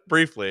showed it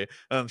briefly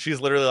and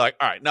she's literally like,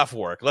 all right, enough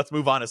work. Let's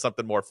move on to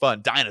something more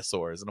fun.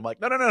 Dinosaurs. And I'm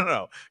like,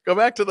 no. Go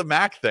back to the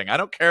Mac thing. I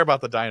don't care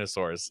about the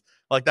dinosaurs.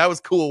 Like that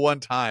was cool one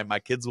time. My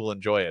kids will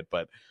enjoy it.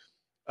 But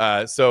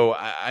so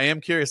I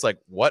am curious, like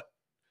what,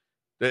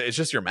 it's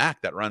just your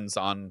Mac that runs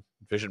on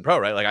Vision Pro,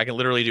 right? Like I can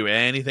literally do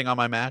anything on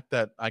my Mac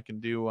that I can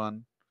do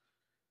on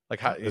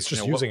like how it's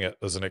just using it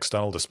as an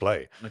external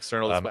display.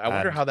 I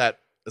wonder how that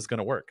is going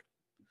to work.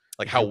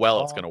 Like how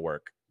well it's going to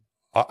work.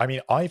 I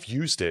mean, I've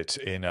used it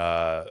in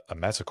a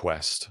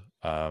MetaQuest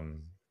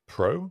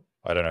Pro.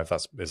 I don't know if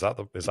is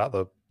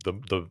that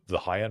the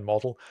high end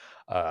model.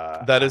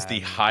 That is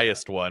the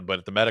highest one,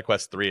 but the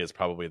MetaQuest 3 is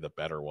probably the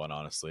better one,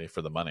 honestly,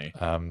 for the money.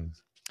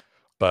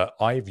 But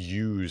I've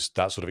used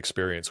that sort of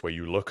experience where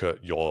you look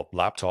at your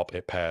laptop,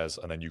 it pairs,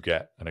 and then you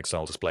get an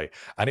external display,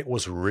 and it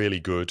was really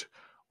good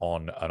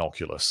on an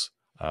Oculus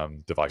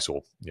device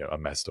or a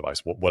Meta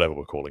device, whatever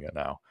we're calling it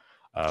now.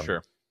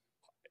 Sure.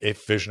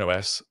 If Vision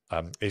OS,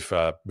 if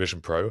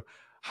Vision Pro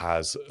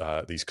has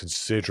these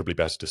considerably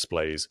better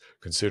displays,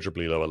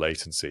 considerably lower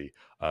latency,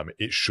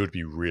 it should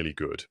be really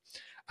good.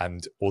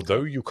 And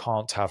although you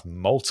can't have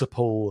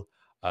multiple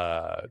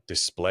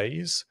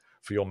displays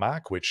for your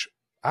Mac, which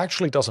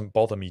actually doesn't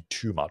bother me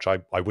too much.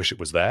 I wish it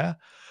was there.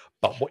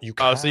 But what you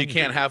Oh, so you can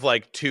can't do, have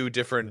like two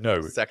different no,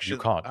 you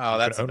sections. can't. Oh, You can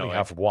that's only annoying.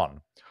 have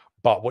one.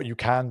 But what you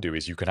can do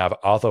is you can have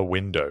other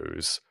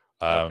windows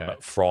Okay.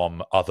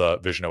 from other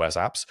Vision OS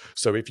apps.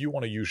 So if you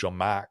want to use your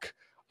Mac,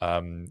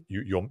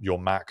 your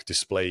Mac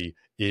display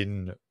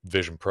in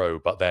Vision Pro,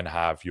 but then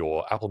have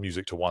your Apple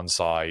Music to one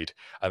side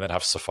and then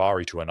have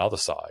Safari to another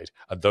side,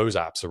 and those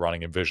apps are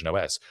running in Vision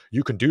OS,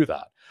 you can do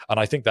that. And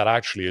I think that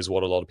actually is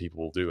what a lot of people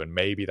will do. And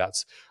maybe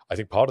I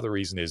think part of the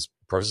reason is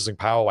processing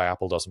power, why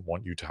Apple doesn't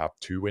want you to have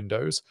two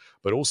windows,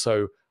 but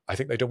also I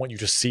think they don't want you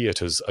to see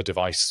it as a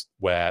device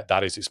where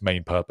that is its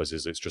main purpose,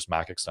 is it's just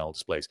Mac external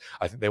displays.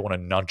 I think they want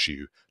to nudge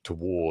you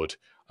toward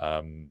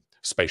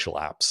spatial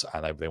apps,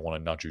 and they want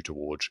to nudge you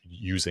towards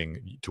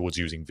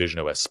using Vision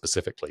OS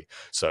specifically.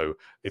 So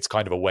it's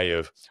kind of a way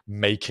of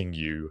making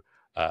you.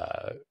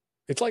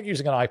 It's like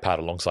using an iPad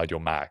alongside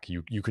your Mac.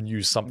 You can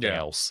use something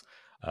else.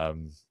 I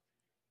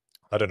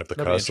don't know if the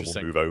cursor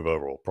will move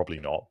over, or probably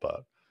not,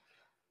 but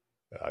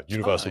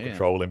universal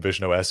control in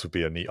Vision OS would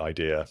be a neat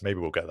idea. Maybe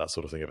we'll get that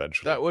sort of thing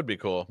eventually. That would be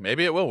cool.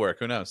 Maybe it will work.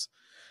 Who knows?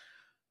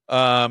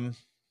 I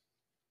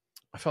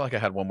felt like I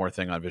had one more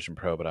thing on Vision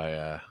Pro, but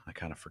I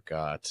kind of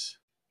forgot.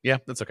 Yeah,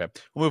 that's okay.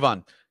 We'll move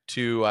on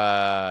to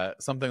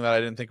something that I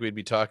didn't think we'd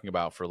be talking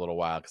about for a little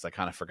while because I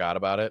kind of forgot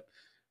about it.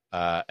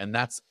 And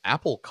that's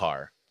Apple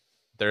Car.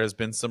 There has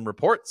been some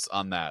reports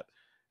on that.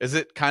 Is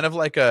it kind of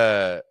like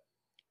the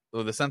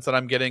sense that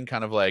I'm getting,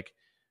 kind of like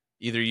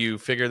either you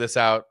figure this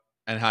out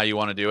and how you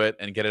want to do it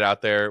and get it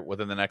out there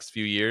within the next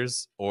few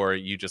years, or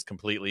you just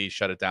completely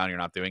shut it down, you're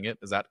not doing it?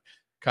 Is that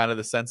kind of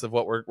the sense of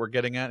what we're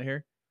getting at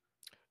here?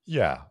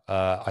 Yeah,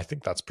 I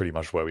think that's pretty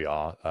much where we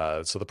are.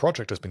 So the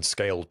project has been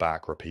scaled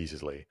back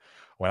repeatedly.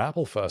 When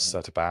Apple first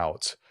set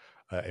about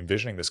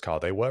envisioning this car,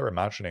 they were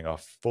imagining a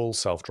full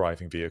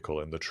self-driving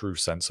vehicle in the true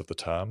sense of the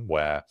term,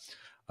 where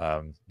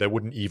there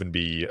wouldn't even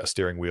be a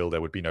steering wheel,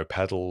 there would be no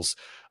pedals,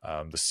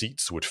 the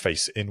seats would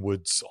face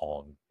inwards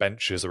on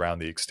benches around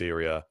the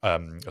exterior,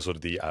 sort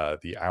of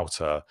the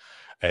outer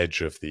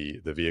edge of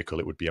the vehicle.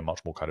 It would be a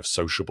much more kind of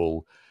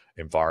sociable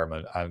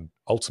environment, and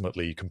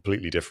ultimately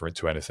completely different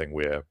to anything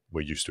we're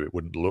used to. It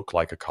wouldn't look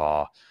like a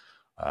car,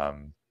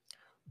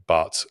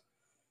 but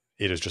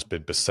it has just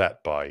been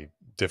beset by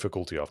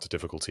difficulty after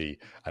difficulty,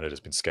 and it has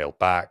been scaled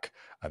back,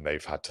 and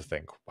they've had to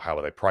think, how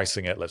are they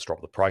pricing it? Let's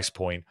drop the price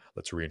point.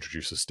 Let's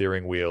reintroduce a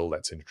steering wheel.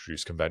 Let's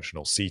introduce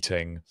conventional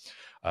seating.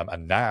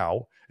 And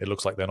now it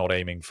looks like they're not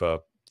aiming for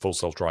full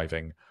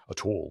self-driving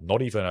at all,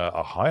 not even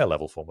a higher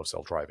level form of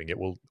self-driving.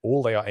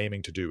 All they are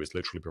aiming to do is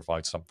literally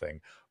provide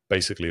something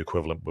basically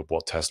equivalent with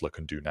what Tesla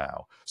can do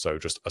now. So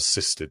just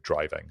assisted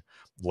driving,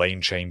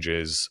 lane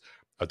changes,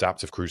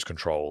 adaptive cruise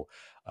control.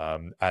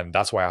 And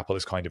that's why Apple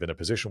is kind of in a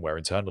position where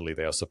internally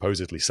they are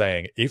supposedly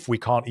saying, if we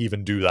can't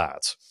even do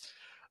that,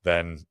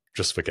 then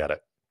just forget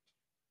it.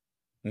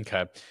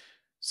 Okay.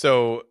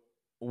 So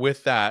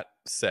with that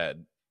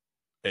said,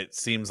 it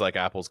seems like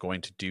Apple's going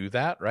to do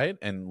that, right?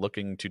 And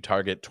looking to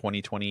target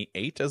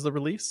 2028 as the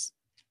release?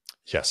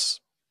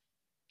 Yes.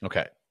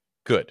 Okay.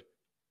 Good.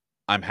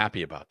 I'm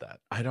happy about that.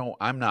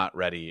 I'm not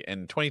ready.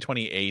 And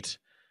 2028,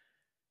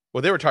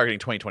 well, they were targeting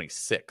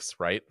 2026,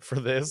 right? For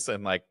this.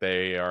 And like,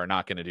 they are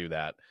not going to do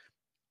that.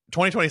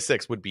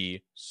 2026 would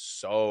be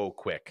so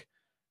quick.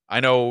 I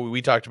know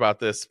we talked about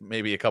this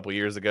maybe a couple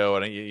years ago,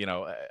 and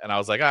and I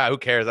was like, who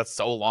cares? That's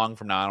so long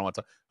from now. I don't want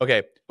to.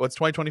 Okay, well, it's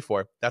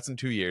 2024. That's in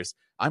 2 years.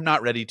 I'm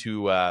not ready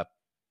to have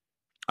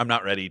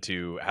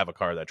a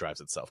car that drives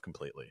itself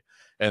completely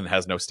and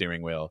has no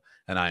steering wheel,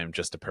 and I am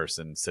just a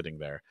person sitting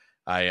there.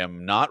 I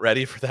am not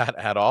ready for that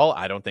at all.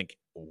 I don't think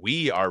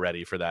we are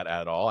ready for that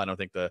at all. I don't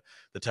think the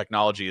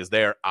technology is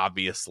there,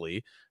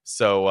 obviously.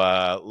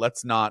 So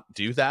let's not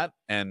do that.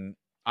 And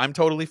I'm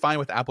totally fine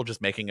with Apple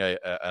just making an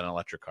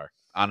electric car.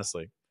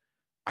 Honestly,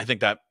 I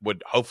think that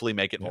would hopefully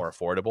make it more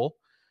affordable.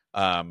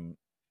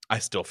 I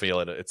still feel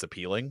it's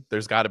appealing.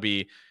 There's got to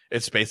be.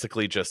 It's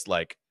basically just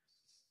like,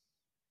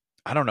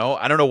 I don't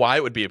know why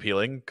it would be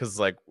appealing, because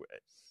like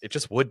it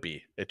just would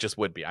be.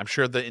 I'm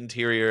sure the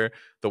interior,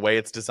 the way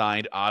it's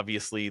designed,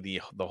 obviously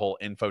the whole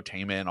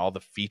infotainment, all the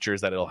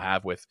features that it'll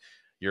have with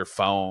your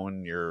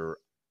phone, your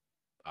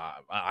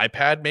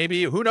iPad,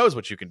 maybe. Who knows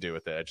what you can do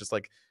with it?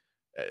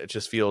 It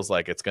just feels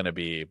like it's going to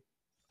be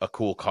a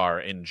cool car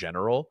in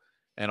general.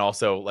 And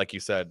also, like you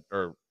said,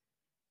 or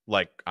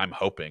like I'm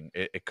hoping,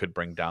 it could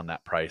bring down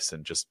that price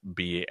and just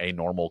be a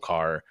normal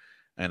car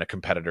and a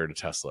competitor to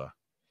Tesla.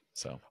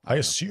 So I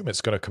assume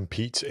it's going to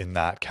compete in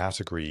that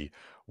category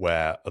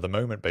where at the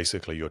moment,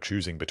 basically, you're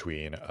choosing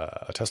between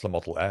a Tesla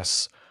Model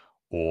S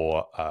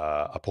or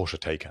a Porsche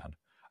Taycan.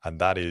 And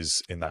that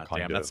is in that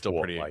kind of... That's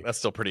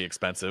still pretty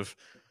expensive.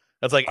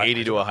 That's like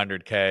 80 to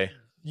 100K.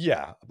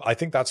 Yeah, I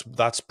think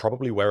that's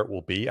probably where it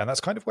will be. And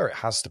that's kind of where it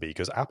has to be,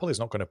 because Apple is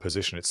not going to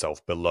position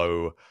itself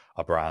below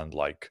a brand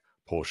like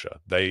Porsche.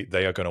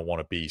 They are going to want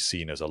to be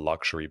seen as a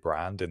luxury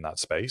brand in that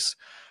space.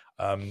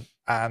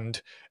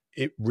 And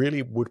it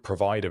really would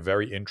provide a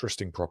very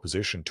interesting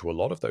proposition to a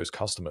lot of those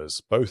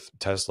customers, both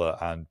Tesla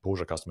and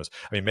Porsche customers.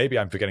 I mean, maybe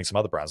I'm forgetting some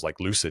other brands like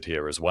Lucid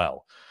here as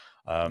well,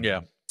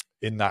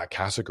 in that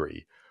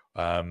category,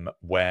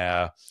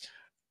 where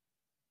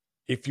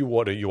if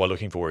what you are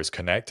looking for is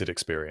connected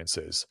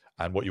experiences,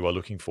 and what you are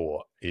looking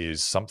for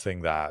is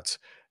something that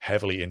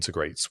heavily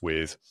integrates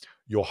with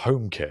your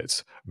home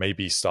kit,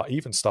 maybe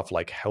even stuff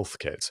like health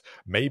kit.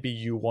 Maybe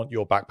you want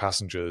your back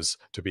passengers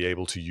to be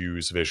able to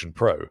use Vision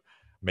Pro.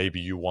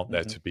 Maybe you want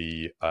there to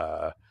be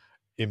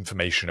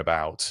information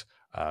about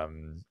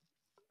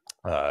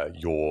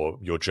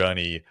your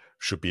journey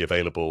should be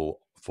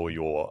available for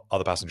your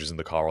other passengers in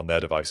the car on their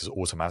devices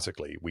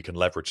automatically. We can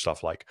leverage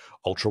stuff like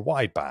ultra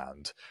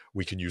wideband.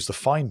 We can use the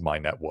Find My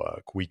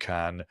network. We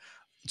can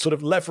sort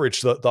of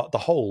leverage the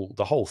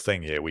whole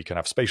thing here. We can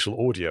have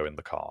spatial audio in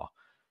the car.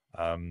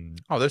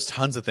 There's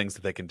tons of things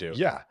that they can do.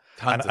 Yeah,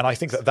 and I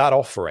think that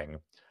offering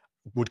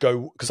would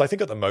go, because I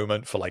think at the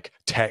moment for like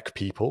tech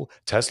people,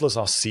 Teslas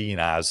are seen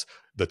as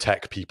the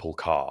tech people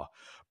car,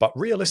 but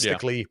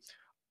realistically,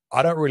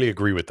 I don't really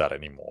agree with that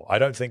anymore. I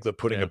don't think that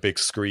putting a big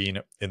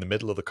screen in the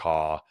middle of the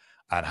car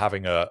and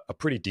having a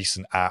pretty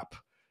decent app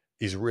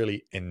is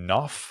really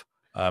enough.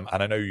 And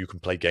I know you can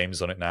play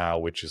games on it now,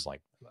 which is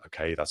like,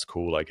 okay, that's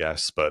cool, I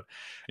guess, but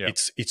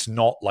it's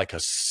not like a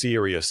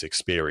serious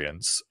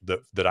experience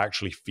that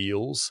actually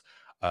feels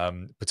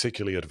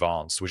particularly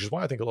advanced, which is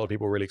why I think a lot of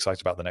people are really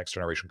excited about the next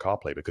generation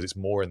CarPlay, because it's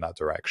more in that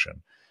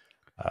direction.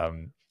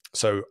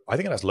 So I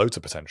think it has loads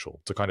of potential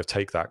to kind of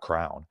take that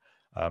crown.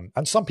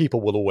 And some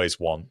people will always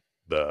want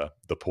the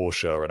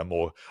Porsche and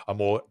a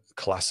more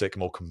classic,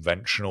 more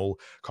conventional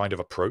kind of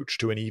approach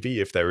to an EV,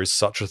 if there is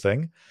such a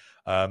thing.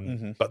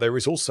 But there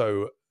is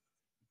also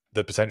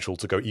the potential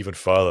to go even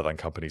further than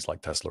companies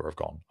like Tesla have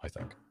gone, I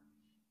think.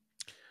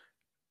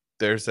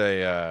 There's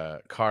a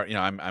car,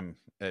 I'm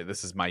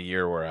this is my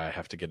year where I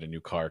have to get a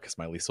new car because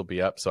my lease will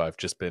be up. So I've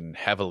just been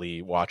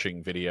heavily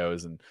watching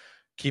videos and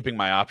keeping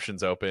my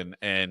options open,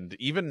 and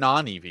even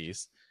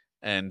non-EVs.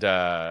 And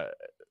the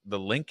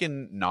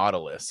Lincoln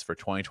Nautilus for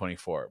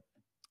 2024,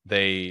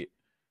 they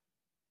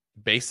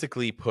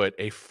basically put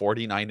a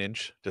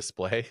 49-inch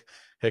display.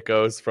 It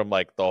goes from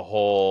like the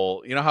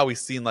whole, how we've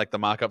seen like the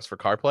mock-ups for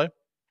CarPlay,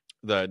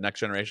 the next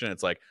generation.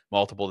 It's like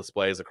multiple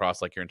displays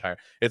across like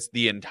it's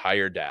the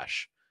entire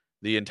dash.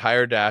 The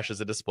entire dash is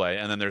a display,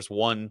 and then there's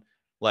one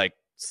like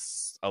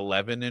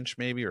 11-inch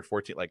maybe or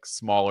 14, like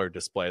smaller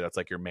display that's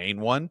like your main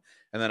one.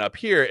 And then up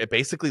here, it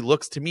basically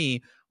looks to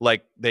me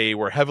like they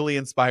were heavily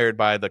inspired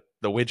by the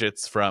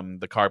widgets from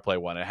the CarPlay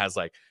one. It has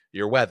like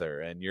your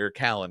weather and your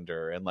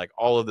calendar and like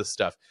all of this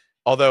stuff,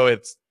 although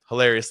it's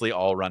hilariously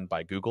all run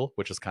by Google,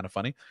 which is kind of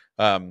funny,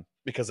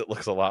 because it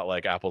looks a lot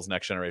like Apple's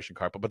next generation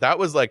CarPlay. But that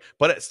was like,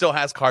 but it still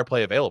has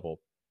CarPlay available.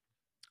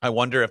 I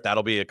wonder if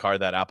that'll be a car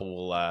that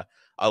Apple will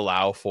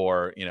allow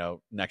for,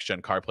 next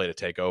gen CarPlay to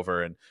take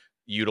over and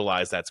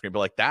utilize that screen. But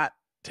like that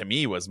to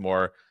me was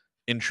more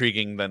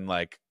intriguing than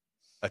like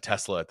a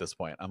Tesla at this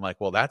point. I'm like,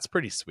 well, that's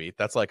pretty sweet.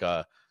 That's like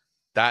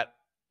that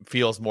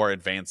feels more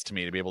advanced to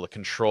me, to be able to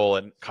control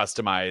and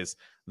customize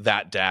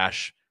that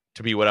dash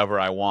to be whatever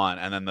I want.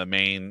 And then the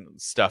main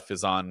stuff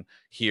is on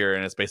here,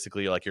 and it's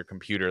basically like your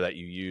computer that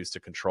you use to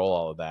control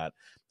all of that.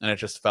 And it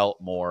just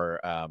felt more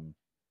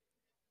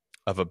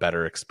of a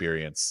better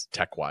experience,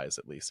 tech wise,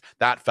 at least.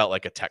 That felt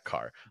like a tech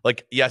car.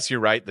 Like, yes, you're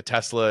right. The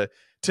Tesla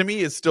to me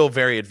is still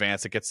very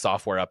advanced. It gets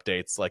software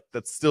updates. Like,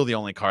 that's still the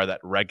only car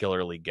that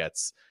regularly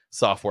gets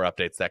software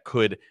updates that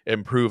could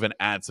improve and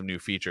add some new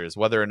features,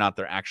 whether or not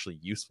they're actually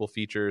useful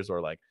features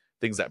or like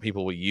things that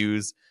people will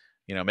use.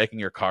 Making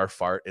your car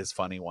fart is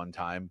funny one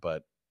time,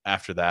 but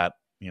after that,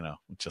 it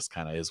just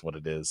kind of is what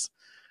it is.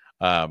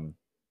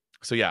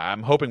 So yeah,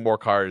 I'm hoping more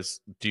cars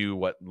do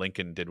what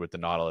Lincoln did with the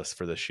Nautilus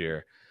for this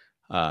year,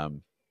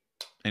 and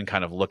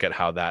kind of look at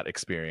how that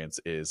experience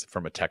is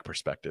from a tech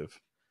perspective.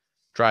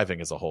 Driving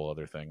is a whole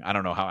other thing. I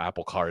don't know how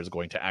Apple Car is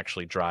going to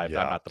actually drive.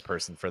 Yeah. I'm not the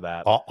person for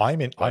that.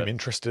 I'm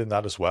interested in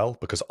that as well,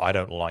 because I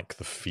don't like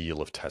the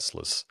feel of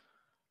Teslas.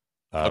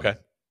 Okay.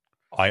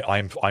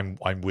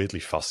 I'm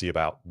weirdly fussy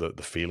about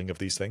the feeling of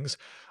these things,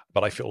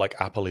 but I feel like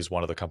Apple is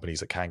one of the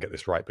companies that can get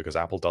this right, because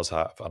Apple does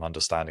have an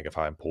understanding of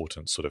how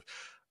important sort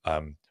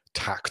of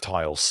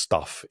tactile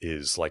stuff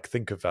is. Like,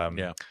 think of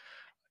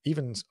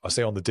even I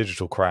say on the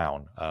Digital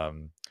Crown,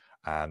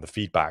 and the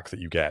feedback that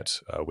you get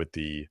with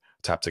the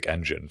Taptic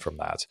engine from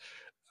that.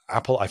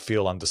 Apple, I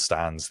feel,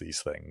 understands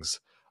these things.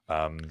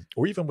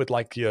 Or even with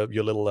like your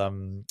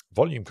little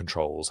volume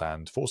controls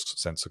and force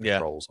sensor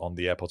controls on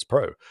the AirPods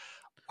Pro.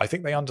 I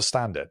think they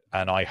understand it,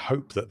 and I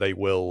hope that they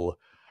will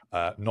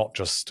not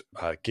just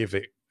give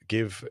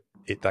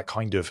it that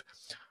kind of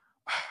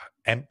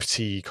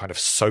empty, kind of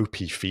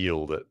soapy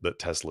feel that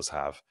Teslas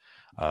have.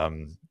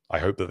 I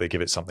hope that they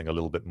give it something a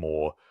little bit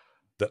more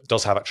that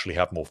does actually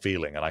have more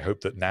feeling. And I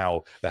hope that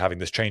now they're having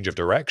this change of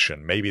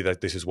direction. Maybe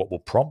that this is what will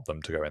prompt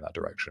them to go in that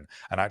direction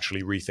and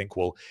actually rethink,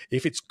 well,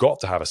 if it's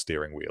got to have a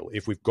steering wheel,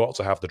 if we've got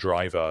to have the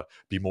driver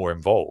be more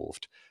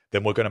involved,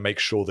 then we're going to make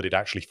sure that it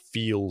actually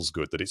feels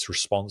good, that it's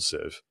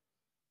responsive.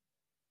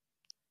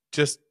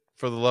 Just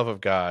for the love of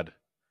God,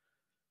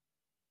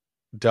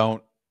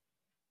 don't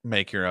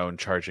make your own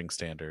charging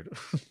standard.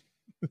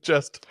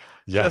 just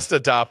Yeah. just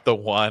adopt the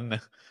one.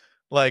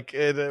 Like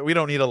we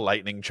don't need a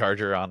lightning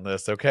charger on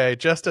this, okay?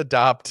 Just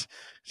adopt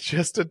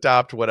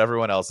what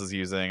everyone else is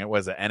using. It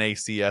was an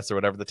NACS or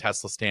whatever the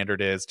Tesla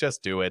standard is.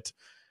 Just do it.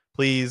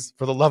 Please,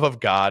 for the love of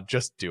God,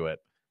 just do it.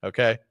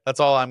 Okay? That's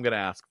all I'm going to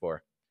ask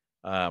for.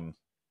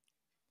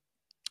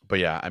 But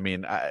yeah, I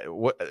mean,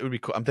 what it would be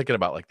cool. I'm thinking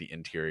about like the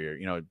interior.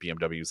 You know,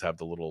 BMWs have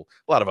the little.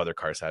 A lot of other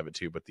cars have it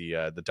too, but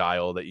the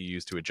dial that you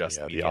use to adjust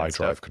Yeah, the media and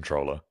stuff. iDrive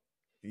controller.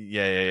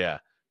 Yeah.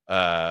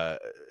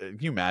 Can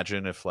you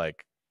imagine if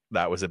like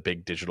that was a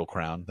big digital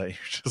crown that you're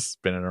just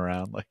spinning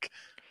around? Like,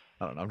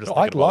 I don't know. I'm just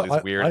No, thinking of all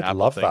these weird I'd Apple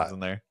love things that. in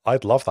there.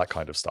 I'd love that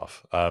kind of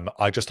stuff.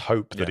 I just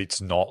hope that Yeah.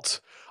 it's not.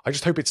 I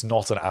just hope it's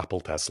not an Apple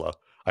Tesla.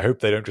 I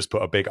hope they don't just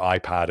put a big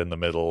iPad in the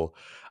middle,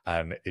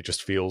 and it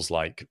just feels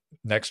like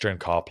next gen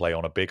CarPlay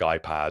on a big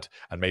iPad,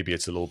 and maybe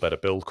it's a little better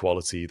build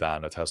quality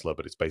than a Tesla,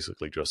 but it's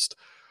basically just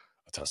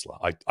a Tesla.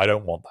 I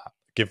don't want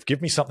that.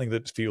 Give me something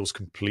that feels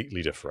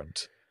completely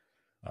different.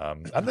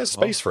 And there's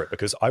space for it,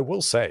 because I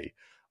will say,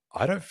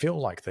 I don't feel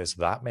like there's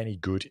that many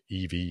good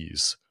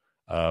EVs.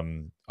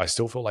 I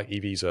still feel like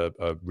EVs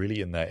are really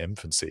in their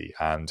infancy.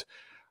 And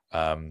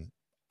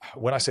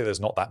when I say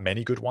there's not that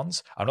many good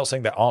ones, I'm not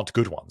saying there aren't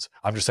good ones.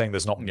 I'm just saying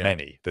there's not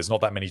many. There's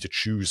not that many to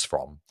choose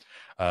from.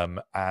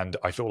 And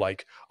I feel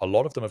like a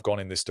lot of them have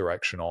gone in this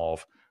direction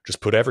of just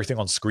put everything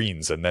on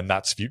screens and then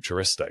that's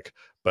futuristic.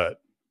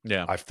 But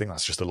Yeah. I think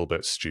that's just a little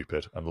bit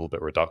stupid and a little bit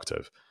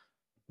reductive.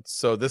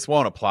 So this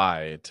won't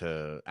apply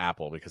to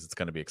Apple because it's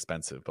going to be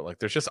expensive, but like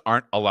there's just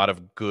aren't a lot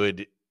of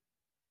good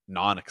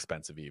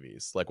non-expensive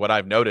EVs. Like what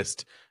I've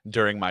noticed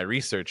during my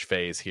research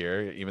phase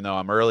here, even though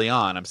I'm early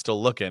on, I'm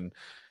still looking.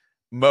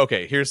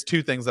 Okay, here's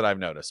two things that I've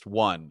noticed.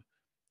 One,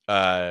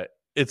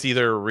 it's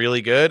either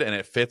really good and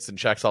it fits and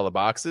checks all the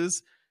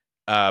boxes,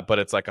 but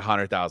it's like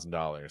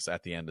 $100,000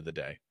 at the end of the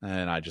day,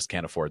 and I just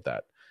can't afford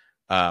that.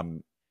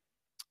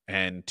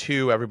 And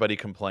two, everybody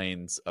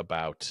complains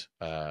about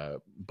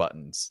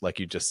buttons, like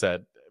you just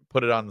said.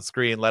 Put it on the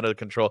screen, let it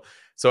control.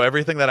 So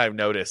everything that I've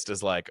noticed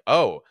is like,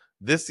 oh,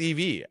 this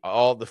EV,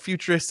 all the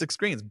futuristic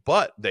screens,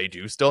 but they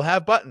do still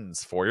have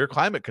buttons for your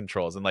climate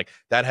controls, and like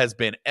that has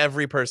been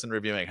every person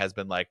reviewing has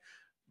been like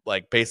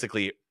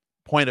basically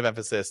point of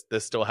emphasis,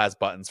 this still has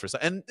buttons for some.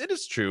 And it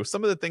is true,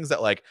 some of the things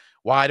that like,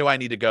 why do I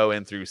need to go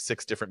in through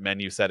 6 different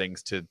menu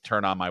settings to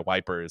turn on my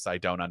wipers? I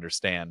don't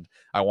understand.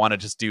 I want to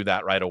just do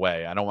that right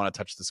away. I don't want to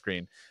touch the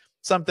screen.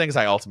 Some things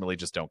I ultimately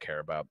just don't care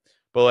about,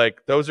 but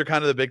like those are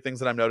kind of the big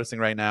things that I'm noticing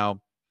right now.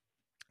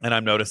 And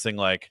I'm noticing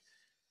like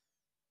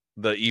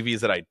the EVs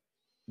that I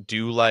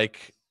do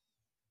like,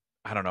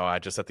 I don't know. I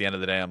just, at the end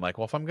of the day, I'm like,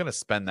 well, if I'm going to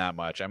spend that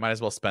much, I might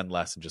as well spend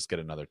less and just get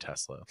another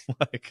Tesla.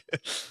 Like,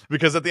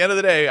 because at the end of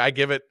the day, I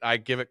give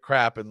it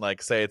crap and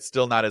like say it's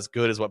still not as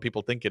good as what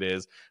people think it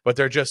is, but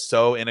they're just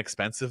so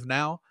inexpensive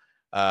now,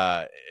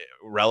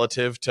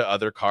 relative to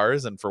other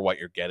cars and for what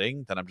you're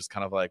getting. Then I'm just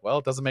kind of like, well,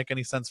 it doesn't make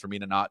any sense for me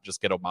to not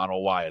just get a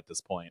Model Y at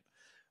this point.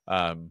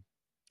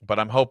 But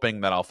I'm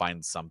hoping that I'll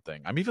find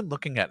something. I'm even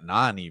looking at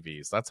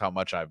non-EVs. That's how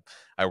much I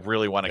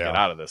really want to get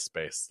out of this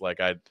space. Like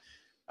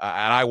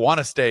and I want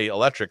to stay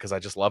electric because I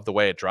just love the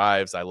way it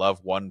drives. I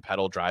love one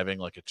pedal driving.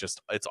 Like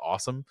it's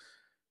awesome.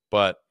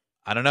 But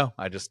I don't know.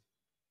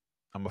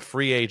 I'm a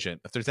free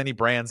agent. If there's any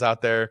brands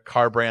out there,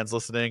 car brands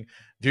listening,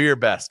 do your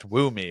best.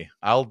 Woo me.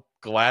 I'll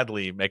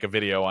gladly make a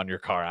video on your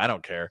car. I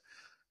don't care.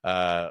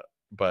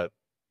 But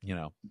you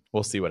know,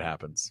 we'll see what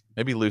happens.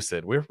 Maybe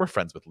Lucid. We're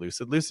friends with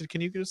Lucid. Lucid, can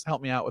you just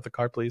help me out with a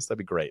car, please? That'd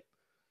be great.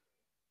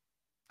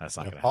 That's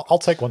not gonna happen. I'll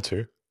take one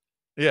too.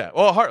 Yeah.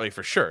 Well, Hartley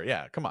for sure.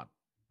 Yeah. Come on.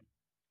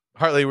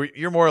 Hartley,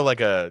 you're more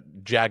like a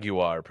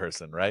Jaguar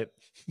person, right?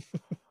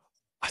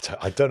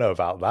 I don't know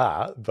about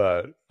that,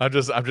 but I'm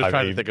just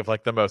trying to think of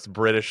like the most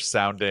British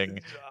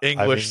sounding,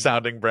 English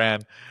sounding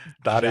brand.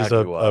 That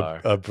Jaguar.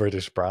 Is a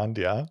British brand,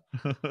 yeah.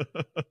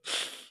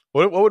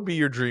 What would be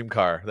your dream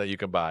car that you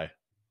can buy?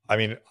 I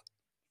mean,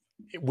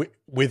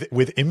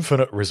 with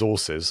infinite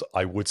resources,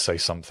 I would say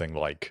something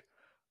like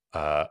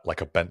a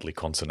Bentley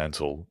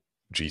Continental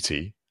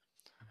GT,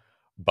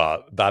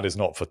 but that is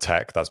not for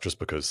tech. That's just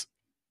because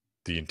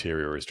the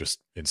interior is just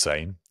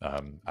insane.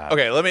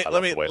 Okay, let me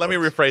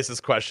rephrase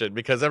this question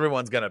because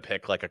everyone's gonna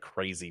pick like a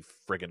crazy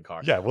friggin'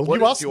 car. Yeah, well,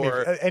 you ask me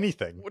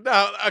anything.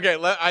 No, okay,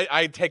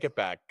 I take it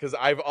back because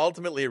I've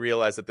ultimately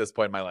realized at this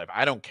point in my life,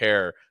 I don't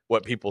care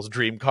what people's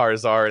dream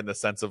cars are in the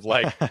sense of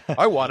like,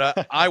 I want a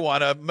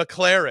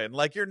McLaren.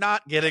 Like, you're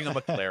not getting a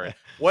McLaren.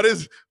 What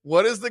is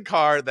the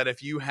car that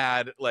if you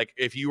had like,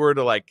 if you were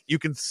to like, you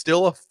can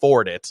still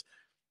afford it,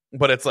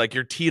 but it's like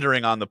you're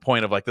teetering on the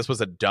point of like, this was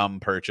a dumb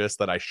purchase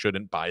that I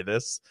shouldn't buy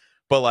this,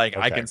 but like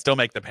I can still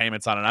make the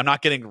payments on it. I'm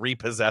not getting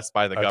repossessed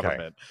by the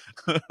government.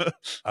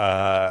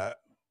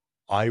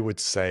 I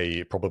would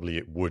say probably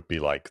it would be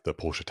like the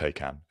Porsche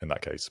Taycan in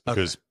that case,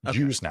 because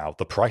used now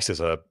the prices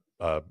are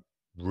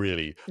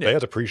really, Yeah. they are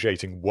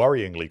depreciating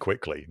worryingly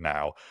quickly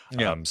now.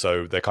 Yeah.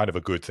 So they're kind of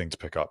a good thing to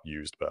pick up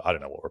used, but I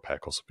don't know what repair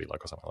costs would be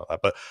like or something like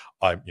that. But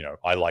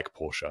I like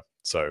Porsche,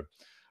 so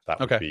that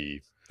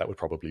would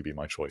probably be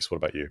my choice. What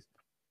about you?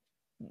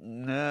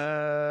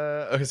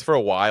 Because for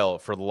a while,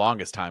 for the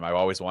longest time, I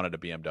always wanted a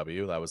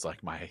BMW. That was like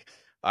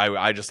I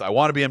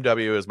want a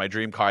BMW as my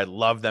dream car. I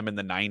loved them in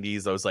the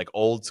 90s. Those like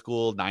old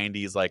school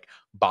 90s, like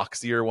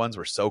boxier ones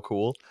were so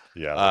cool.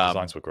 Yeah, the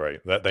designs were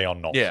great. They are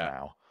not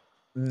now.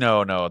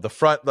 No. The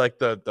front, like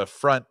the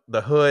front,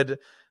 the hood,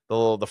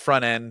 the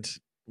front end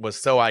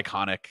was so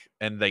iconic,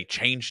 and they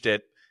changed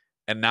it.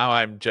 And now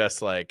I'm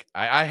just like,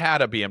 I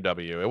had a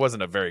BMW. It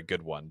wasn't a very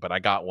good one, but I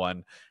got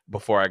one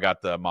before I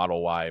got the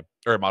Model Y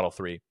or Model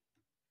 3.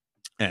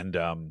 And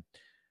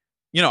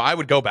I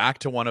would go back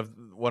to one of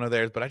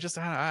theirs, but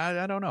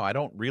I don't know. I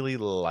don't really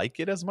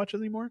like it as much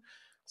anymore.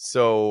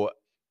 So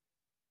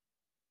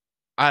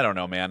I don't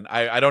know, man.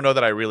 I don't know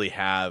that I really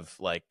have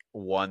like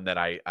one that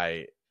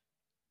I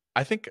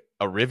think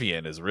a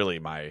Rivian is really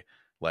my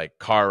like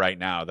car right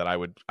now that I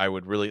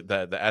would really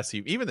the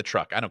SUV, even the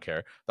truck, I don't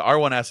care. The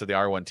R1S or the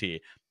R1T.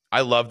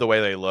 I love the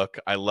way they look.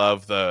 I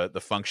love the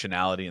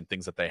functionality and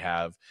things that they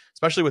have,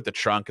 especially with the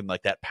trunk, and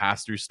like that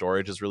pass-through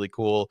storage is really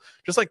cool.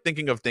 Just like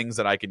thinking of things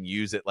that I can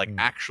use it like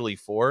actually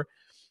for.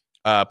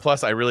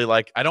 Plus I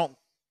really I don't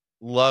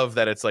love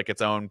that it's like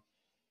its own,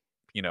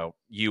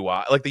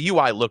 UI. Like the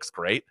UI looks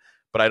great,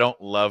 but I don't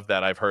love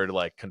that I've heard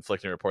like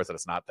conflicting reports that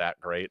it's not that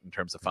great in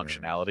terms of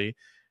functionality.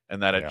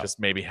 And that it just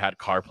maybe had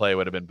CarPlay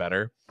would have been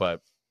better.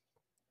 But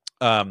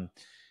I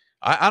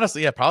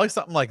honestly, probably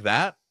something like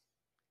that.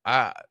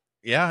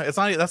 That's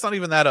not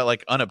even that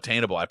like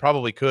unobtainable. I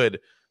probably could.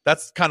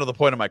 That's kind of the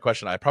point of my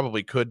question. I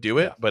probably could do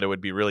it, but it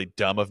would be really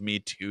dumb of me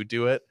to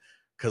do it,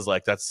 because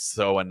like that's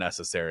so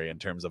unnecessary in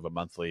terms of a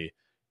monthly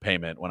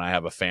payment when I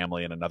have a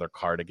family and another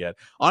car to get.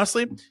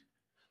 Honestly,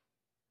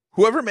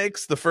 whoever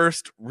makes the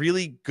first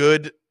really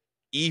good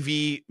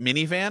EV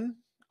minivan,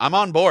 I'm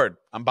on board.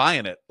 I'm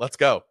buying it. Let's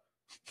go.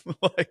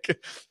 Like,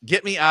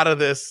 get me out of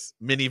this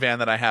minivan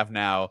that I have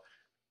now.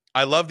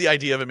 I love the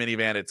idea of a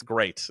minivan. It's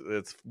great.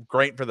 It's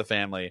great for the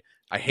family.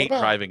 I hate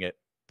driving it.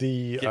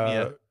 The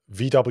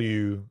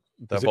VW,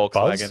 the Volkswagen.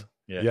 Buzz?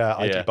 Yeah,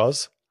 ID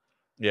Buzz.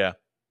 Yeah,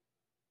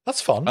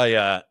 that's fun.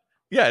 Yeah,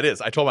 it is.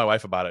 I told my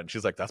wife about it, and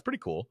she's like, "That's pretty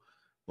cool."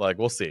 Like,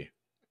 we'll see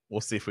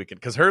if we can,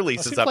 because her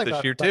lease is up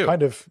this year too.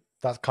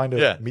 That kind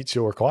of meets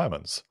your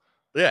requirements.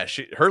 Yeah,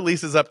 her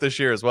lease is up this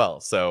year as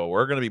well. So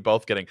we're going to be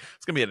both getting.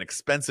 It's going to be an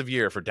expensive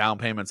year for down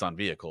payments on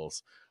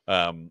vehicles.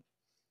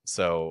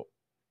 So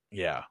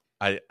yeah,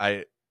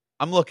 I'm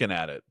looking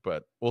at it,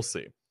 but we'll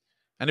see.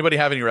 Anybody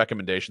have any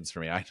recommendations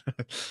for me?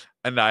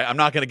 I'm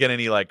not going to get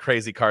any like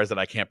crazy cars that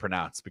I can't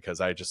pronounce, because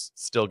I just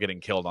still getting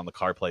killed on the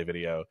CarPlay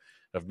video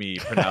of me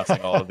pronouncing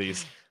all of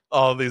these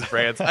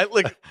brands. I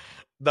like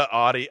the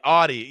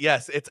Audi.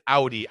 Yes, it's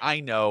Audi.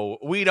 I know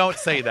we don't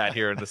say that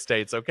here in the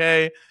States.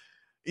 Okay.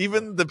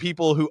 Even the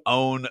people who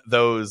own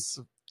those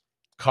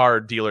car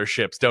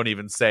dealerships don't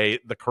even say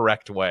the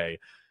correct way.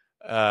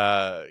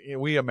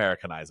 We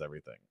Americanize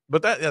everything.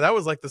 But that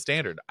was like the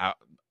standard.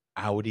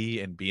 Audi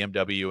and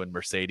BMW and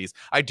Mercedes.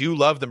 I do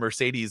love the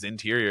Mercedes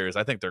interiors.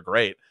 I think they're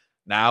great.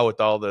 Now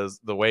with all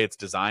the way it's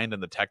designed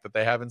and the tech that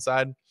they have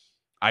inside,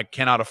 I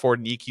cannot afford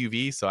an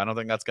EQV, so I don't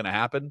think that's going to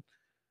happen.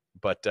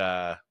 But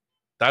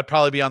that'd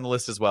probably be on the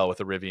list as well with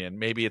a Rivian.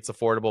 Maybe it's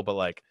affordable, but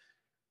like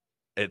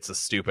it's a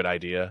stupid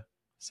idea.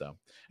 So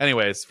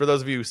anyways, for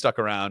those of you who stuck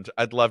around,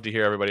 I'd love to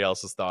hear everybody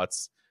else's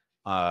thoughts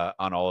on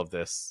all of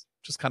this.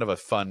 Just kind of a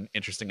fun,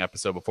 interesting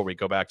episode before we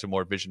go back to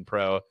more Vision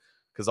Pro,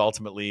 because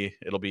ultimately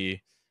it'll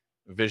be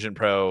Vision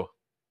Pro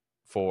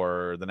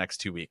for the next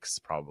 2 weeks,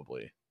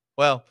 probably.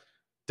 Well,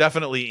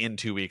 definitely in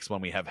 2 weeks when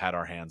we have had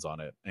our hands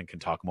on it and can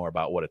talk more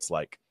about what it's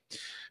like.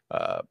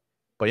 But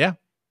yeah,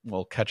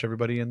 we'll catch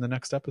everybody in the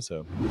next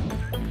episode.